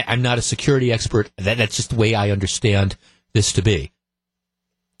 I'm not a security expert. That's just the way I understand this to be.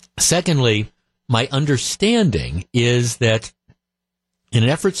 Secondly, my understanding is that in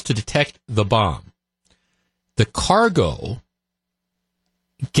efforts to detect the bomb, the cargo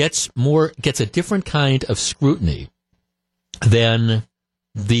gets a different kind of scrutiny than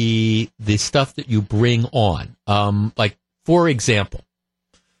the stuff that you bring on. Like, for example,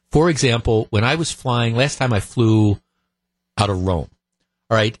 when I was flying, last time I flew out of Rome,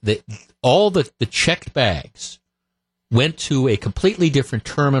 all right, all the checked bags went to a completely different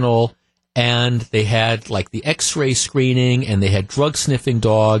terminal, and they had like the X-ray screening, and they had drug sniffing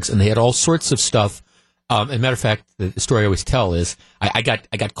dogs, and they had all sorts of stuff. As a matter of fact, the story I always tell is I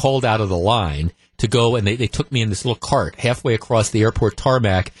got called out of the line to go, and they took me in this little cart halfway across the airport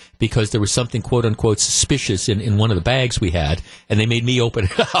tarmac because there was something quote unquote suspicious in one of the bags we had, and they made me open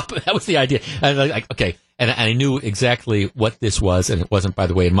it up. That was the idea. And I was like, okay. And I knew exactly what this was, and it wasn't, by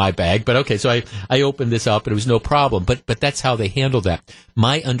the way, in my bag. But okay, so I opened this up, and it was no problem. But that's how they handle that.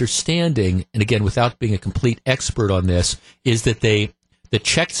 My understanding, and again, without being a complete expert on this, is that the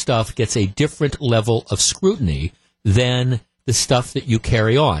checked stuff gets a different level of scrutiny than the stuff that you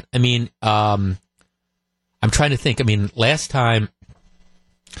carry on. I mean, I'm trying to think. I mean, last time,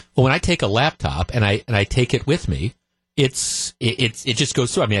 well, when I take a laptop and I take it with me, it just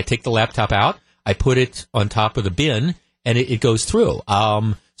goes through. I mean, I take the laptop out, I put it on top of the bin, and it goes through.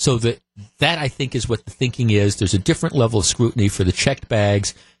 So that I think is what the thinking is. There's a different level of scrutiny for the checked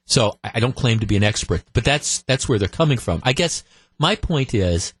bags. So I don't claim to be an expert, but that's where they're coming from. I guess my point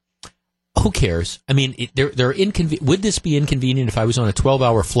is, who cares? I mean, would this be inconvenient if I was on a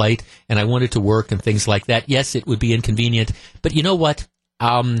 12-hour flight and I wanted to work and things like that? Yes, it would be inconvenient. But you know what?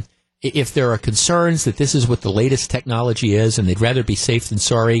 If there are concerns that this is what the latest technology is and they'd rather be safe than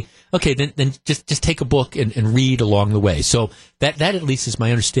sorry, okay, then just take a book and read along the way. So that at least is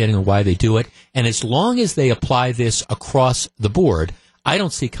my understanding of why they do it. And as long as they apply this across the board, I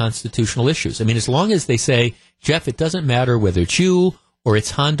don't see constitutional issues. I mean, as long as they say, Jeff, it doesn't matter whether it's you or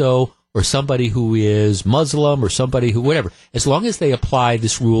it's Hondo or somebody who is Muslim or somebody who, whatever, as long as they apply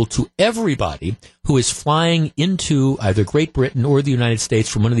this rule to everybody who is flying into either Great Britain or the United States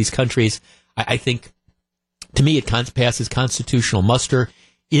from one of these countries, I think, to me, it passes constitutional muster.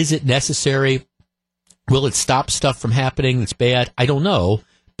 Is it necessary? Will it stop stuff from happening that's bad? I don't know,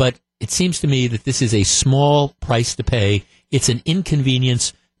 but it seems to me that this is a small price to pay. It's an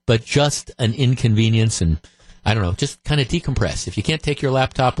inconvenience, but just an inconvenience, and I don't know, just kind of decompress. If you can't take your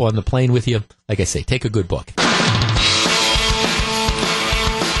laptop on the plane with you, like I say, take a good book.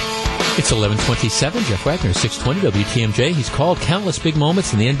 It's 11:27. Jeff Wagner, 620 WTMJ. He's called countless big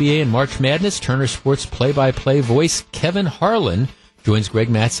moments in the NBA and March Madness. Turner Sports play-by-play voice Kevin Harlan joins Greg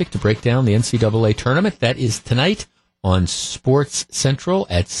Matzik to break down the NCAA tournament. That is tonight on Sports Central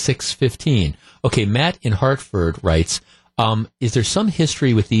at 6:15. Okay, Matt in Hartford writes, is there some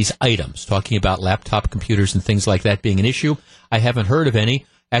history with these items, talking about laptop computers and things like that being an issue? I haven't heard of any.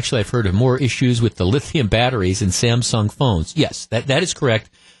 Actually, I've heard of more issues with the lithium batteries in Samsung phones. Yes, that is correct.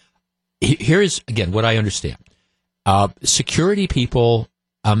 Here is, again, what I understand. Security people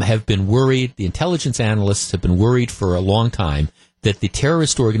have been worried, the intelligence analysts have been worried for a long time that the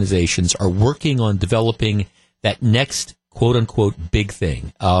terrorist organizations are working on developing that next, quote-unquote, big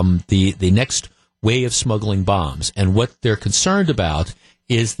thing, the next way of smuggling bombs. And what they're concerned about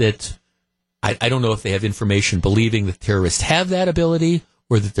is that, I don't know if they have information believing that terrorists have that ability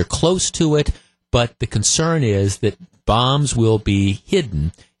or that they're close to it, but the concern is that bombs will be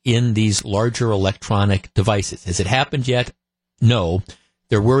hidden in these larger electronic devices. Has it happened yet? No.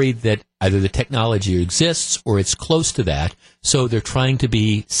 They're worried that either the technology exists or it's close to that, so they're trying to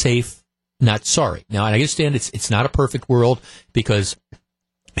be safe, not sorry. Now, I understand it's not a perfect world because,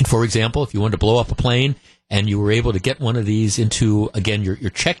 and for example, if you wanted to blow up a plane and you were able to get one of these into, again, your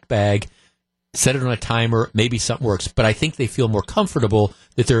checked bag, set it on a timer, maybe something works. But I think they feel more comfortable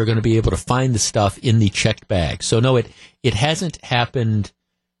that they're going to be able to find the stuff in the checked bag. So no, it hasn't happened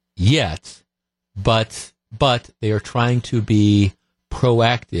yet, but they are trying to be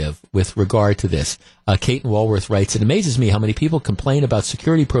proactive with regard to this. Kate in Walworth writes, it amazes me how many people complain about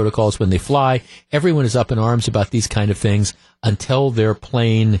security protocols when they fly. Everyone is up in arms about these kind of things until their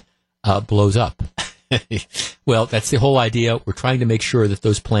plane blows up. Well, that's the whole idea. We're trying to make sure that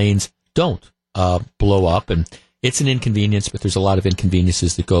those planes don't blow up, and it's an inconvenience, but there's a lot of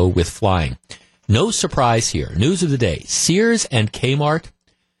inconveniences that go with flying. No surprise here. News of the day. Sears and Kmart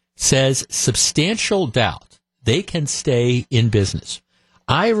says substantial doubt they can stay in business.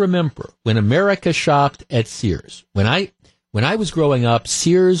 I remember when America shopped at Sears. When I was growing up,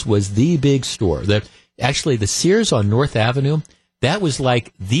 Sears was the big store. Actually, the Sears on North Avenue, that was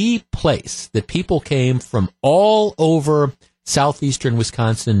like the place that people came from all over southeastern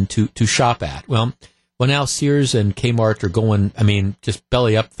Wisconsin to shop at. Well, now Sears and Kmart are going, just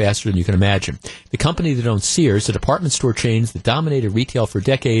belly up faster than you can imagine. The company that owns Sears, the department store chains that dominated retail for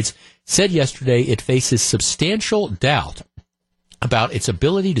decades, said yesterday it faces substantial doubt about its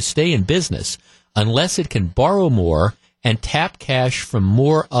ability to stay in business unless it can borrow more and tap cash from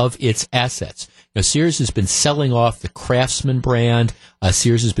more of its assets. Sears has been selling off the Craftsman brand.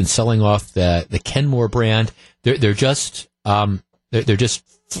 Sears has been selling off the Kenmore brand. They're just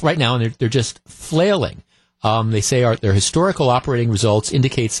right now, and they're just flailing. They say their historical operating results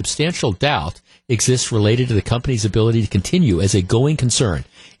indicate substantial doubt exists related to the company's ability to continue as a going concern.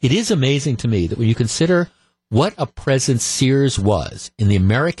 It is amazing to me that when you consider what a presence Sears was in the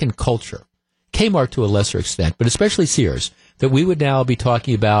American culture, Kmart to a lesser extent, but especially Sears, that we would now be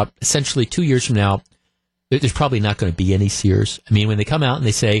talking about essentially 2 years from now, there's probably not going to be any Sears. When they come out and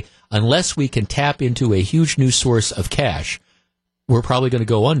they say, unless we can tap into a huge new source of cash, we're probably going to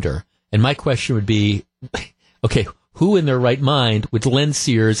go under. And my question would be, okay, who in their right mind would lend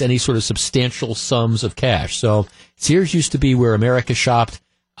Sears any sort of substantial sums of cash? So Sears used to be where America shopped.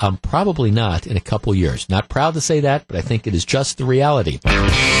 Probably not in a couple years. Not proud to say that, but I think it is just the reality.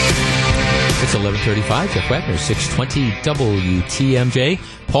 It's 11:35. Jeff Wagner, 620 WTMJ.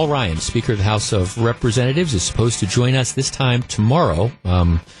 Paul Ryan, Speaker of the House of Representatives, is supposed to join us this time tomorrow.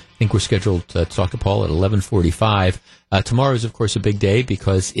 I think we're scheduled to talk to Paul at 11:45. Tomorrow is, of course, a big day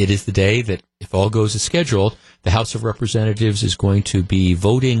because it is the day that, if all goes as scheduled, the House of Representatives is going to be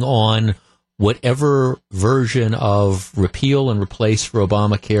voting on whatever version of repeal and replace for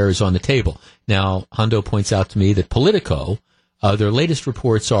Obamacare is on the table. Now, Hondo points out to me that Politico, their latest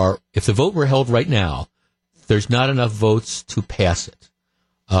reports are, if the vote were held right now, there's not enough votes to pass it.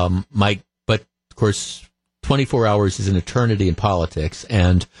 But of course, 24 hours is an eternity in politics,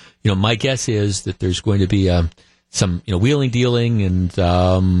 and my guess is that there's going to be some wheeling, dealing, and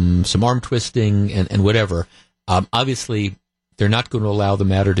some arm twisting and whatever. Obviously, they're not going to allow the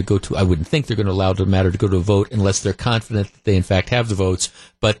matter to go to, I wouldn't think they're going to allow the matter to go to a vote unless they're confident that they in fact have the votes.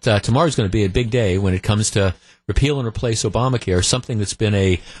 But tomorrow's going to be a big day when it comes to repeal and replace Obamacare, something that's been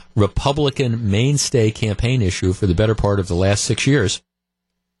a Republican mainstay campaign issue for the better part of the last 6 years.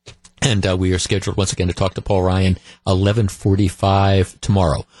 And we are scheduled once again to talk to Paul Ryan, 11:45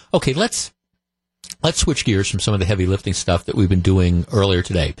 tomorrow. Okay, let's switch gears from some of the heavy lifting stuff that we've been doing earlier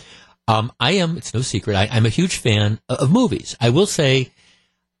today. It's no secret, I'm a huge fan of movies. I will say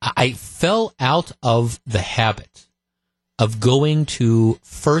I fell out of the habit of going to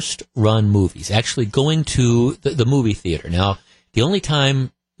first-run movies, actually going to the movie theater. Now, the only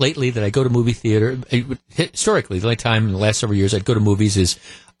time lately that I go to movie theater, historically, the only time in the last several years I'd go to movies is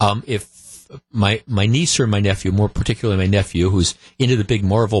if my niece or my nephew, more particularly my nephew, who's into the big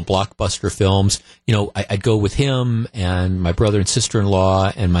Marvel blockbuster films, I'd go with him and my brother and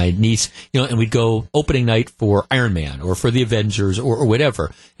sister-in-law and my niece, and we'd go opening night for Iron Man or for the Avengers or whatever.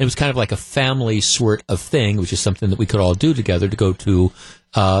 And it was kind of like a family sort of thing, which is something that we could all do together to go to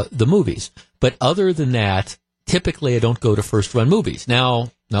the movies. But other than that, typically I don't go to first-run movies.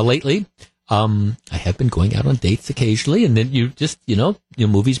 Now lately, I have been going out on dates occasionally, and then you just,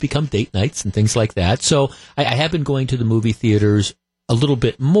 movies become date nights and things like that. So I have been going to the movie theaters a little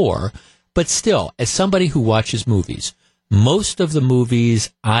bit more, but still, as somebody who watches movies, most of the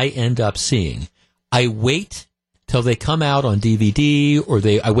movies I end up seeing, I wait till they come out on DVD, or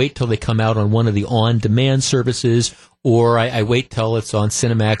I wait till they come out on one of the on-demand services, or I wait till it's on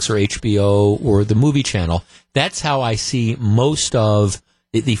Cinemax or HBO or the Movie Channel. That's how I see most of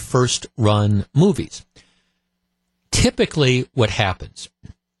the first-run movies. Typically, what happens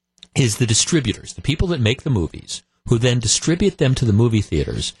is the distributors, the people that make the movies, who then distribute them to the movie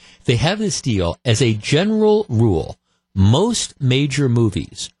theaters, they have this deal. As a general rule, most major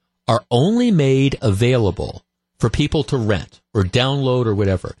movies are only made available for people to rent or download or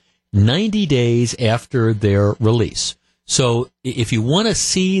whatever 90 days after their release. So if you want to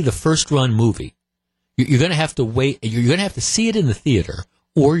see the first-run movie, you're going to have to wait. You're going to have to see it in the theater,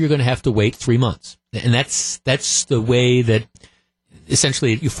 or you're going to have to wait 3 months. And that's the way that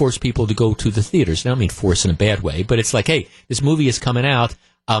essentially you force people to go to the theaters. I don't mean force in a bad way, but it's like, hey, this movie is coming out.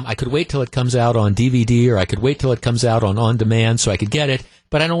 I could wait till it comes out on DVD, or I could wait till it comes out on demand so I could get it,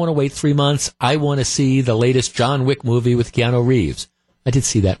 but I don't want to wait 3 months. I want to see the latest John Wick movie with Keanu Reeves. I did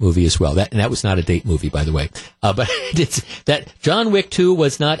see that movie as well. That was not a date movie, by the way. But that John Wick 2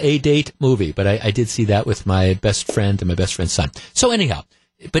 was not a date movie, but I did see that with my best friend and my best friend's son. So anyhow,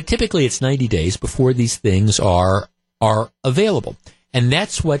 but typically it's 90 days before these things are available. And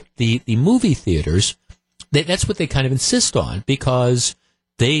that's what the movie theaters That's what they kind of insist on, because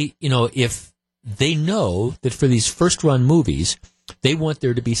they, if they know that for these first-run movies, they want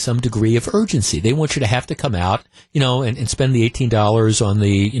there to be some degree of urgency. They want you to have to come out, and spend the $18 on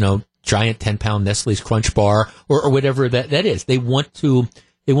the, giant 10-pound Nestle's Crunch Bar or whatever that is. They want to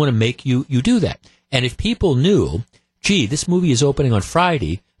make you do that. And if people knew, gee, this movie is opening on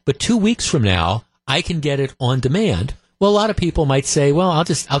Friday, but 2 weeks from now, I can get it on demand. Well, a lot of people might say, well, I'll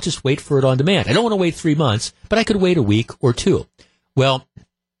just wait for it on demand. I don't want to wait 3 months, but I could wait a week or two. Well,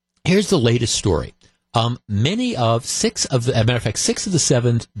 here's the latest story. Six of the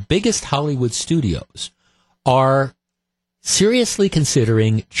 7 biggest Hollywood studios are seriously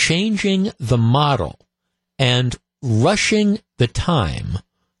considering changing the model and rushing the time,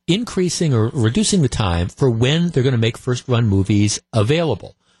 increasing or reducing the time for when they're going to make first-run movies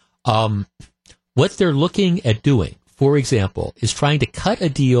available. What they're looking at doing, for example, is trying to cut a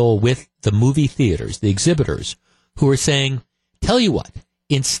deal with the movie theaters, the exhibitors, who are saying, tell you what,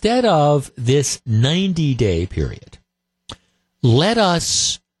 instead of this 90-day period, let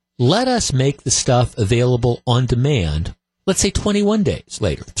us make the stuff available on demand, let's say 21 days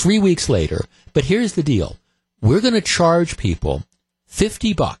later, 3 weeks later. But here's the deal. We're going to charge people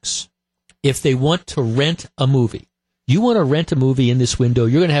 $50 if they want to rent a movie. You want to rent a movie in this window,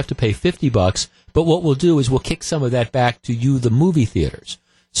 you're going to have to pay $50. But what we'll do is we'll kick some of that back to you, the movie theaters.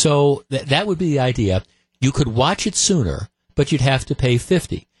 So that would be the idea. You could watch it sooner, but you'd have to pay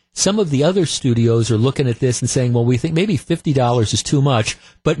 $50. Some of the other studios are looking at this and saying, well, we think maybe $50 is too much,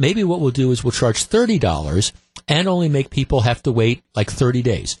 but maybe what we'll do is we'll charge $30 and only make people have to wait like 30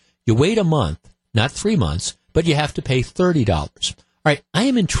 days. You wait a month, not 3 months, but you have to pay $30. All right, I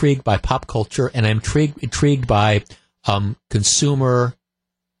am intrigued by pop culture, and I'm intrigued by consumer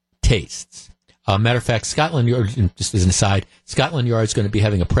tastes. Matter of fact, Scotland Yard, just as an aside, Scotland Yard is going to be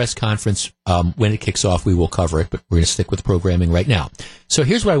having a press conference. When it kicks off, we will cover it, but we're going to stick with the programming right now. So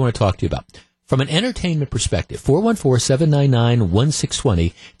here's what I want to talk to you about. From an entertainment perspective,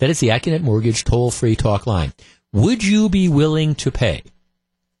 414-799-1620, that is the AccuNet Mortgage toll-free talk line. Would you be willing to pay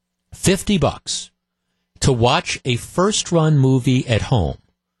 $50 to watch a first-run movie at home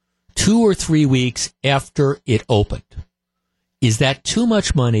 2 or 3 weeks after it opened? Is that too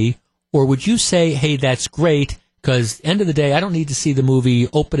much money? Or would you say, hey, that's great, because end of the day, I don't need to see the movie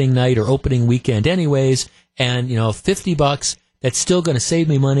opening night or opening weekend anyways, and, $50, that's still going to save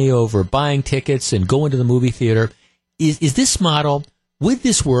me money over buying tickets and going to the movie theater. Is this model, would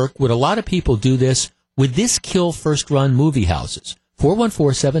this work? Would a lot of people do this? Would this kill first-run movie houses?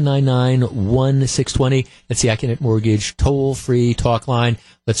 414-799-1620. That's the AccuNet Mortgage toll-free talk line.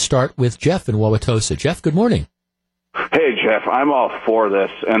 Let's start with Jeff in Wauwatosa. Jeff, good morning. Hey, Jeff, I'm all for this,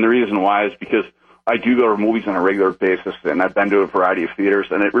 and the reason why is because I do go to movies on a regular basis, and I've been to a variety of theaters,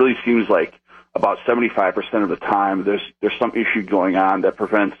 and it really seems like about 75% of the time there's some issue going on that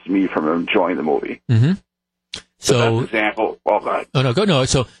prevents me from enjoying the movie. Mm-hmm. So, for example, go ahead. Oh, no, go, no.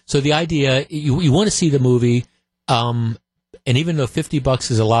 So the idea, you want to see the movie, and even though $50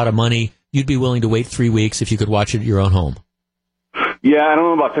 is a lot of money, you'd be willing to wait 3 weeks if you could watch it at your own home. Yeah, I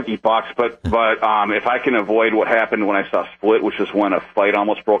don't know about $50, but if I can avoid what happened when I saw Split, which is when a fight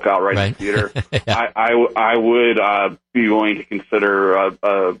almost broke out right in the theater, yeah. I would be willing to consider around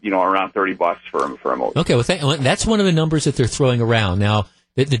 $30 for a movie. Okay, well that's one of the numbers that they're throwing around now.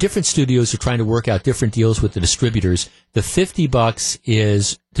 The different studios are trying to work out different deals with the distributors. The $50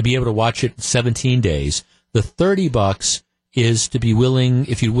 is to be able to watch it in 17 days. The $30 is to be willing,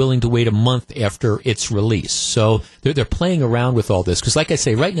 if you're willing to wait a month after its release. So they're playing around with all this. Because like I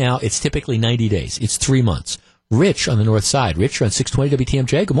say, right now, it's typically 90 days. It's 3 months. Rich on the north side. Rich, you're on 620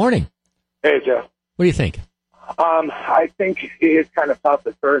 WTMJ. Good morning. Hey, Jeff. What do you think? I think it is kind of tough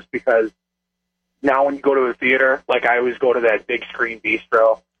at first because now when you go to a theater, like I always go to that big screen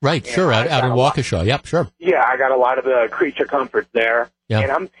bistro. Right, sure, out in Waukesha. Yep, sure. Yeah, I got a lot of the creature comforts there. Yeah.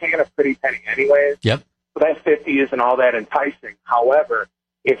 And I'm paying a pretty penny anyways. Yep. So that 50 isn't all that enticing. However,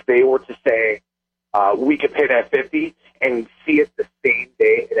 if they were to say we could pay that 50 and see it the same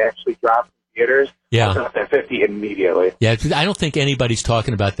day it actually drops in theaters, I'll drop that 50 immediately. Yeah, I don't think anybody's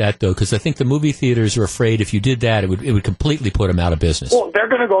talking about that though, because I think the movie theaters are afraid if you did that, it would completely put them out of business. Well, they're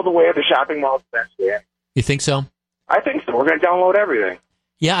going to go the way of the shopping malls eventually. You think so? I think so. We're going to download everything.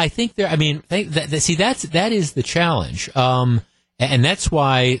 Yeah, I think that is the challenge. And that's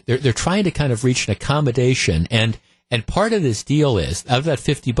why they're trying to kind of reach an accommodation. And part of this deal is, out of that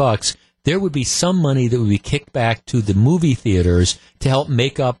 $50, there would be some money that would be kicked back to the movie theaters to help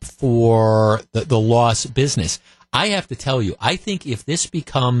make up for the lost business. I have to tell you, I think if this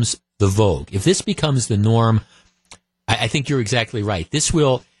becomes the vogue, if this becomes the norm, I think you're exactly right. This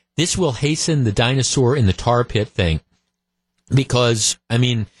will, this will hasten the dinosaur in the tar pit thing because, I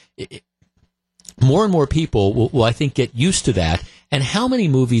mean, more and more people will, I think, get used to that. And how many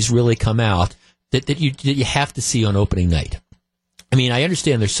movies really come out that you have to see on opening night? I mean, I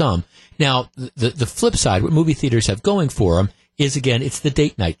understand there's some. Now, the flip side, what movie theaters have going for them is, again, it's the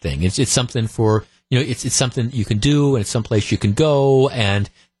date night thing. It's something for, it's something you can do, and it's someplace you can go, and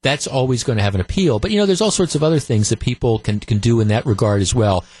that's always going to have an appeal. But, there's all sorts of other things that people can do in that regard as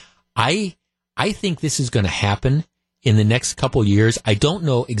well. I think this is going to happen in the next couple years. I don't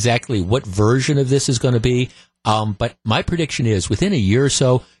know exactly what version of this is going to be, but my prediction is within a year or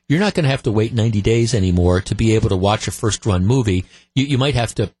so, you're not going to have to wait 90 days anymore to be able to watch a first-run movie. You might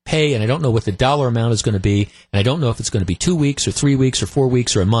have to pay, and I don't know what the dollar amount is going to be, and I don't know if it's going to be 2 weeks or 3 weeks or 4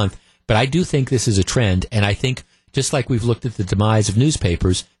 weeks or a month, but I do think this is a trend, and I think just like we've looked at the demise of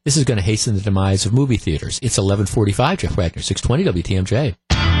newspapers, this is going to hasten the demise of movie theaters. It's 11:45, Jeff Wagner, 620 WTMJ.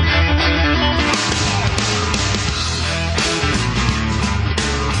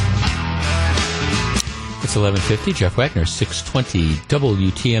 It's 11:50, Jeff Wagner, 620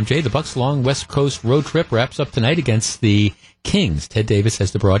 WTMJ. The Bucs' long West Coast road trip wraps up tonight against the Kings. Ted Davis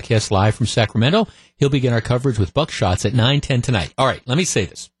has the broadcast live from Sacramento. He'll begin our coverage with Buck Shots at 9:10 tonight. All right, let me say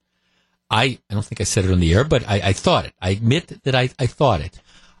this. I don't think I said it on the air, but I thought it. I admit that I thought it.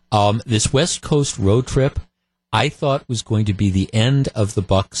 This West Coast road trip, I thought was going to be the end of the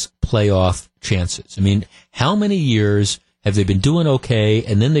Bucs' playoff chances. I mean, how many years have they been doing okay,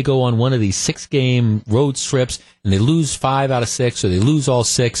 and then they go on one of these 6-game road trips, and they lose 5 out of 6, or they lose all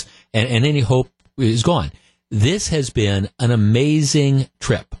 6, and any hope is gone. This has been an amazing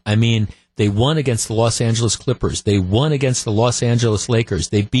trip. I mean, they won against the Los Angeles Clippers. They won against the Los Angeles Lakers.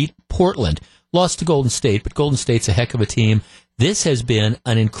 They beat Portland, lost to Golden State, but Golden State's a heck of a team. This has been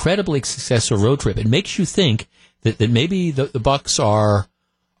an incredibly successful road trip. It makes you think that maybe the Bucs are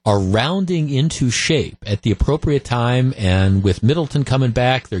rounding into shape at the appropriate time, and with Middleton coming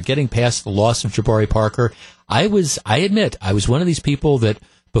back, they're getting past the loss of Jabari Parker. I admit, I was one of these people that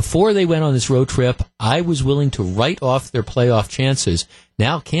before they went on this road trip, I was willing to write off their playoff chances.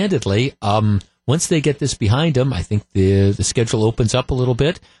 Now, candidly, once they get this behind them, I think the schedule opens up a little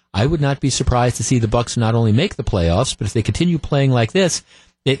bit. I would not be surprised to see the Bucs not only make the playoffs, but if they continue playing like this,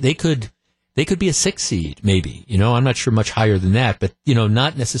 they could be a 6 seed, maybe. I'm not sure much higher than that, but,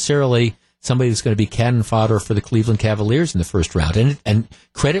 not necessarily somebody that's going to be cannon fodder for the Cleveland Cavaliers in the first round. And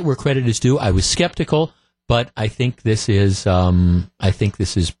credit where credit is due. I was skeptical, but I think this is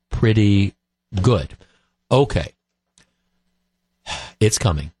pretty good. Okay. It's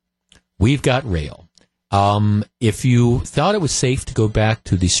coming. We've got rail. If you thought it was safe to go back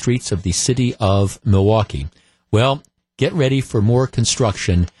to the streets of the city of Milwaukee, well, get ready for more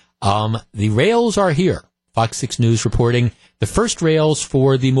construction. The rails are here. Fox 6 News reporting the first rails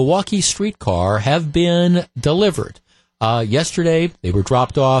for the Milwaukee streetcar have been delivered. Yesterday, they were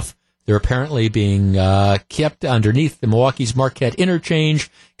dropped off. They're apparently being kept underneath the Milwaukee's Marquette Interchange.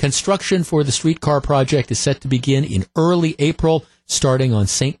 Construction for the streetcar project is set to begin in early April, starting on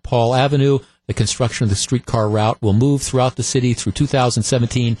St. Paul Avenue. The construction of the streetcar route will move throughout the city through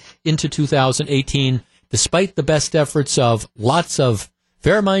 2017 into 2018. Despite the best efforts of lots of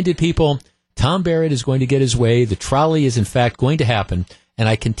fair-minded people, Tom Barrett is going to get his way. The trolley is, in fact, going to happen. And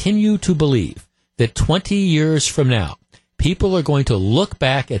I continue to believe that 20 years from now, people are going to look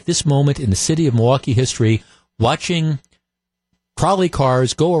back at this moment in the city of Milwaukee history, watching trolley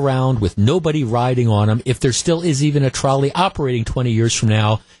cars go around with nobody riding on them, if there still is even a trolley operating 20 years from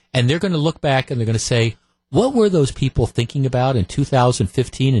now, and they're going to look back and they're going to say, what were those people thinking about in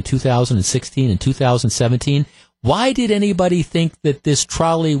 2015 and 2016 and 2017? Why did anybody think that this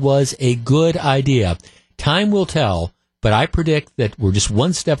trolley was a good idea? Time will tell, but I predict that we're just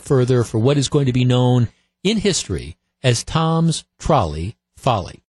one step further for what is going to be known in history as Tom's Trolley Folly.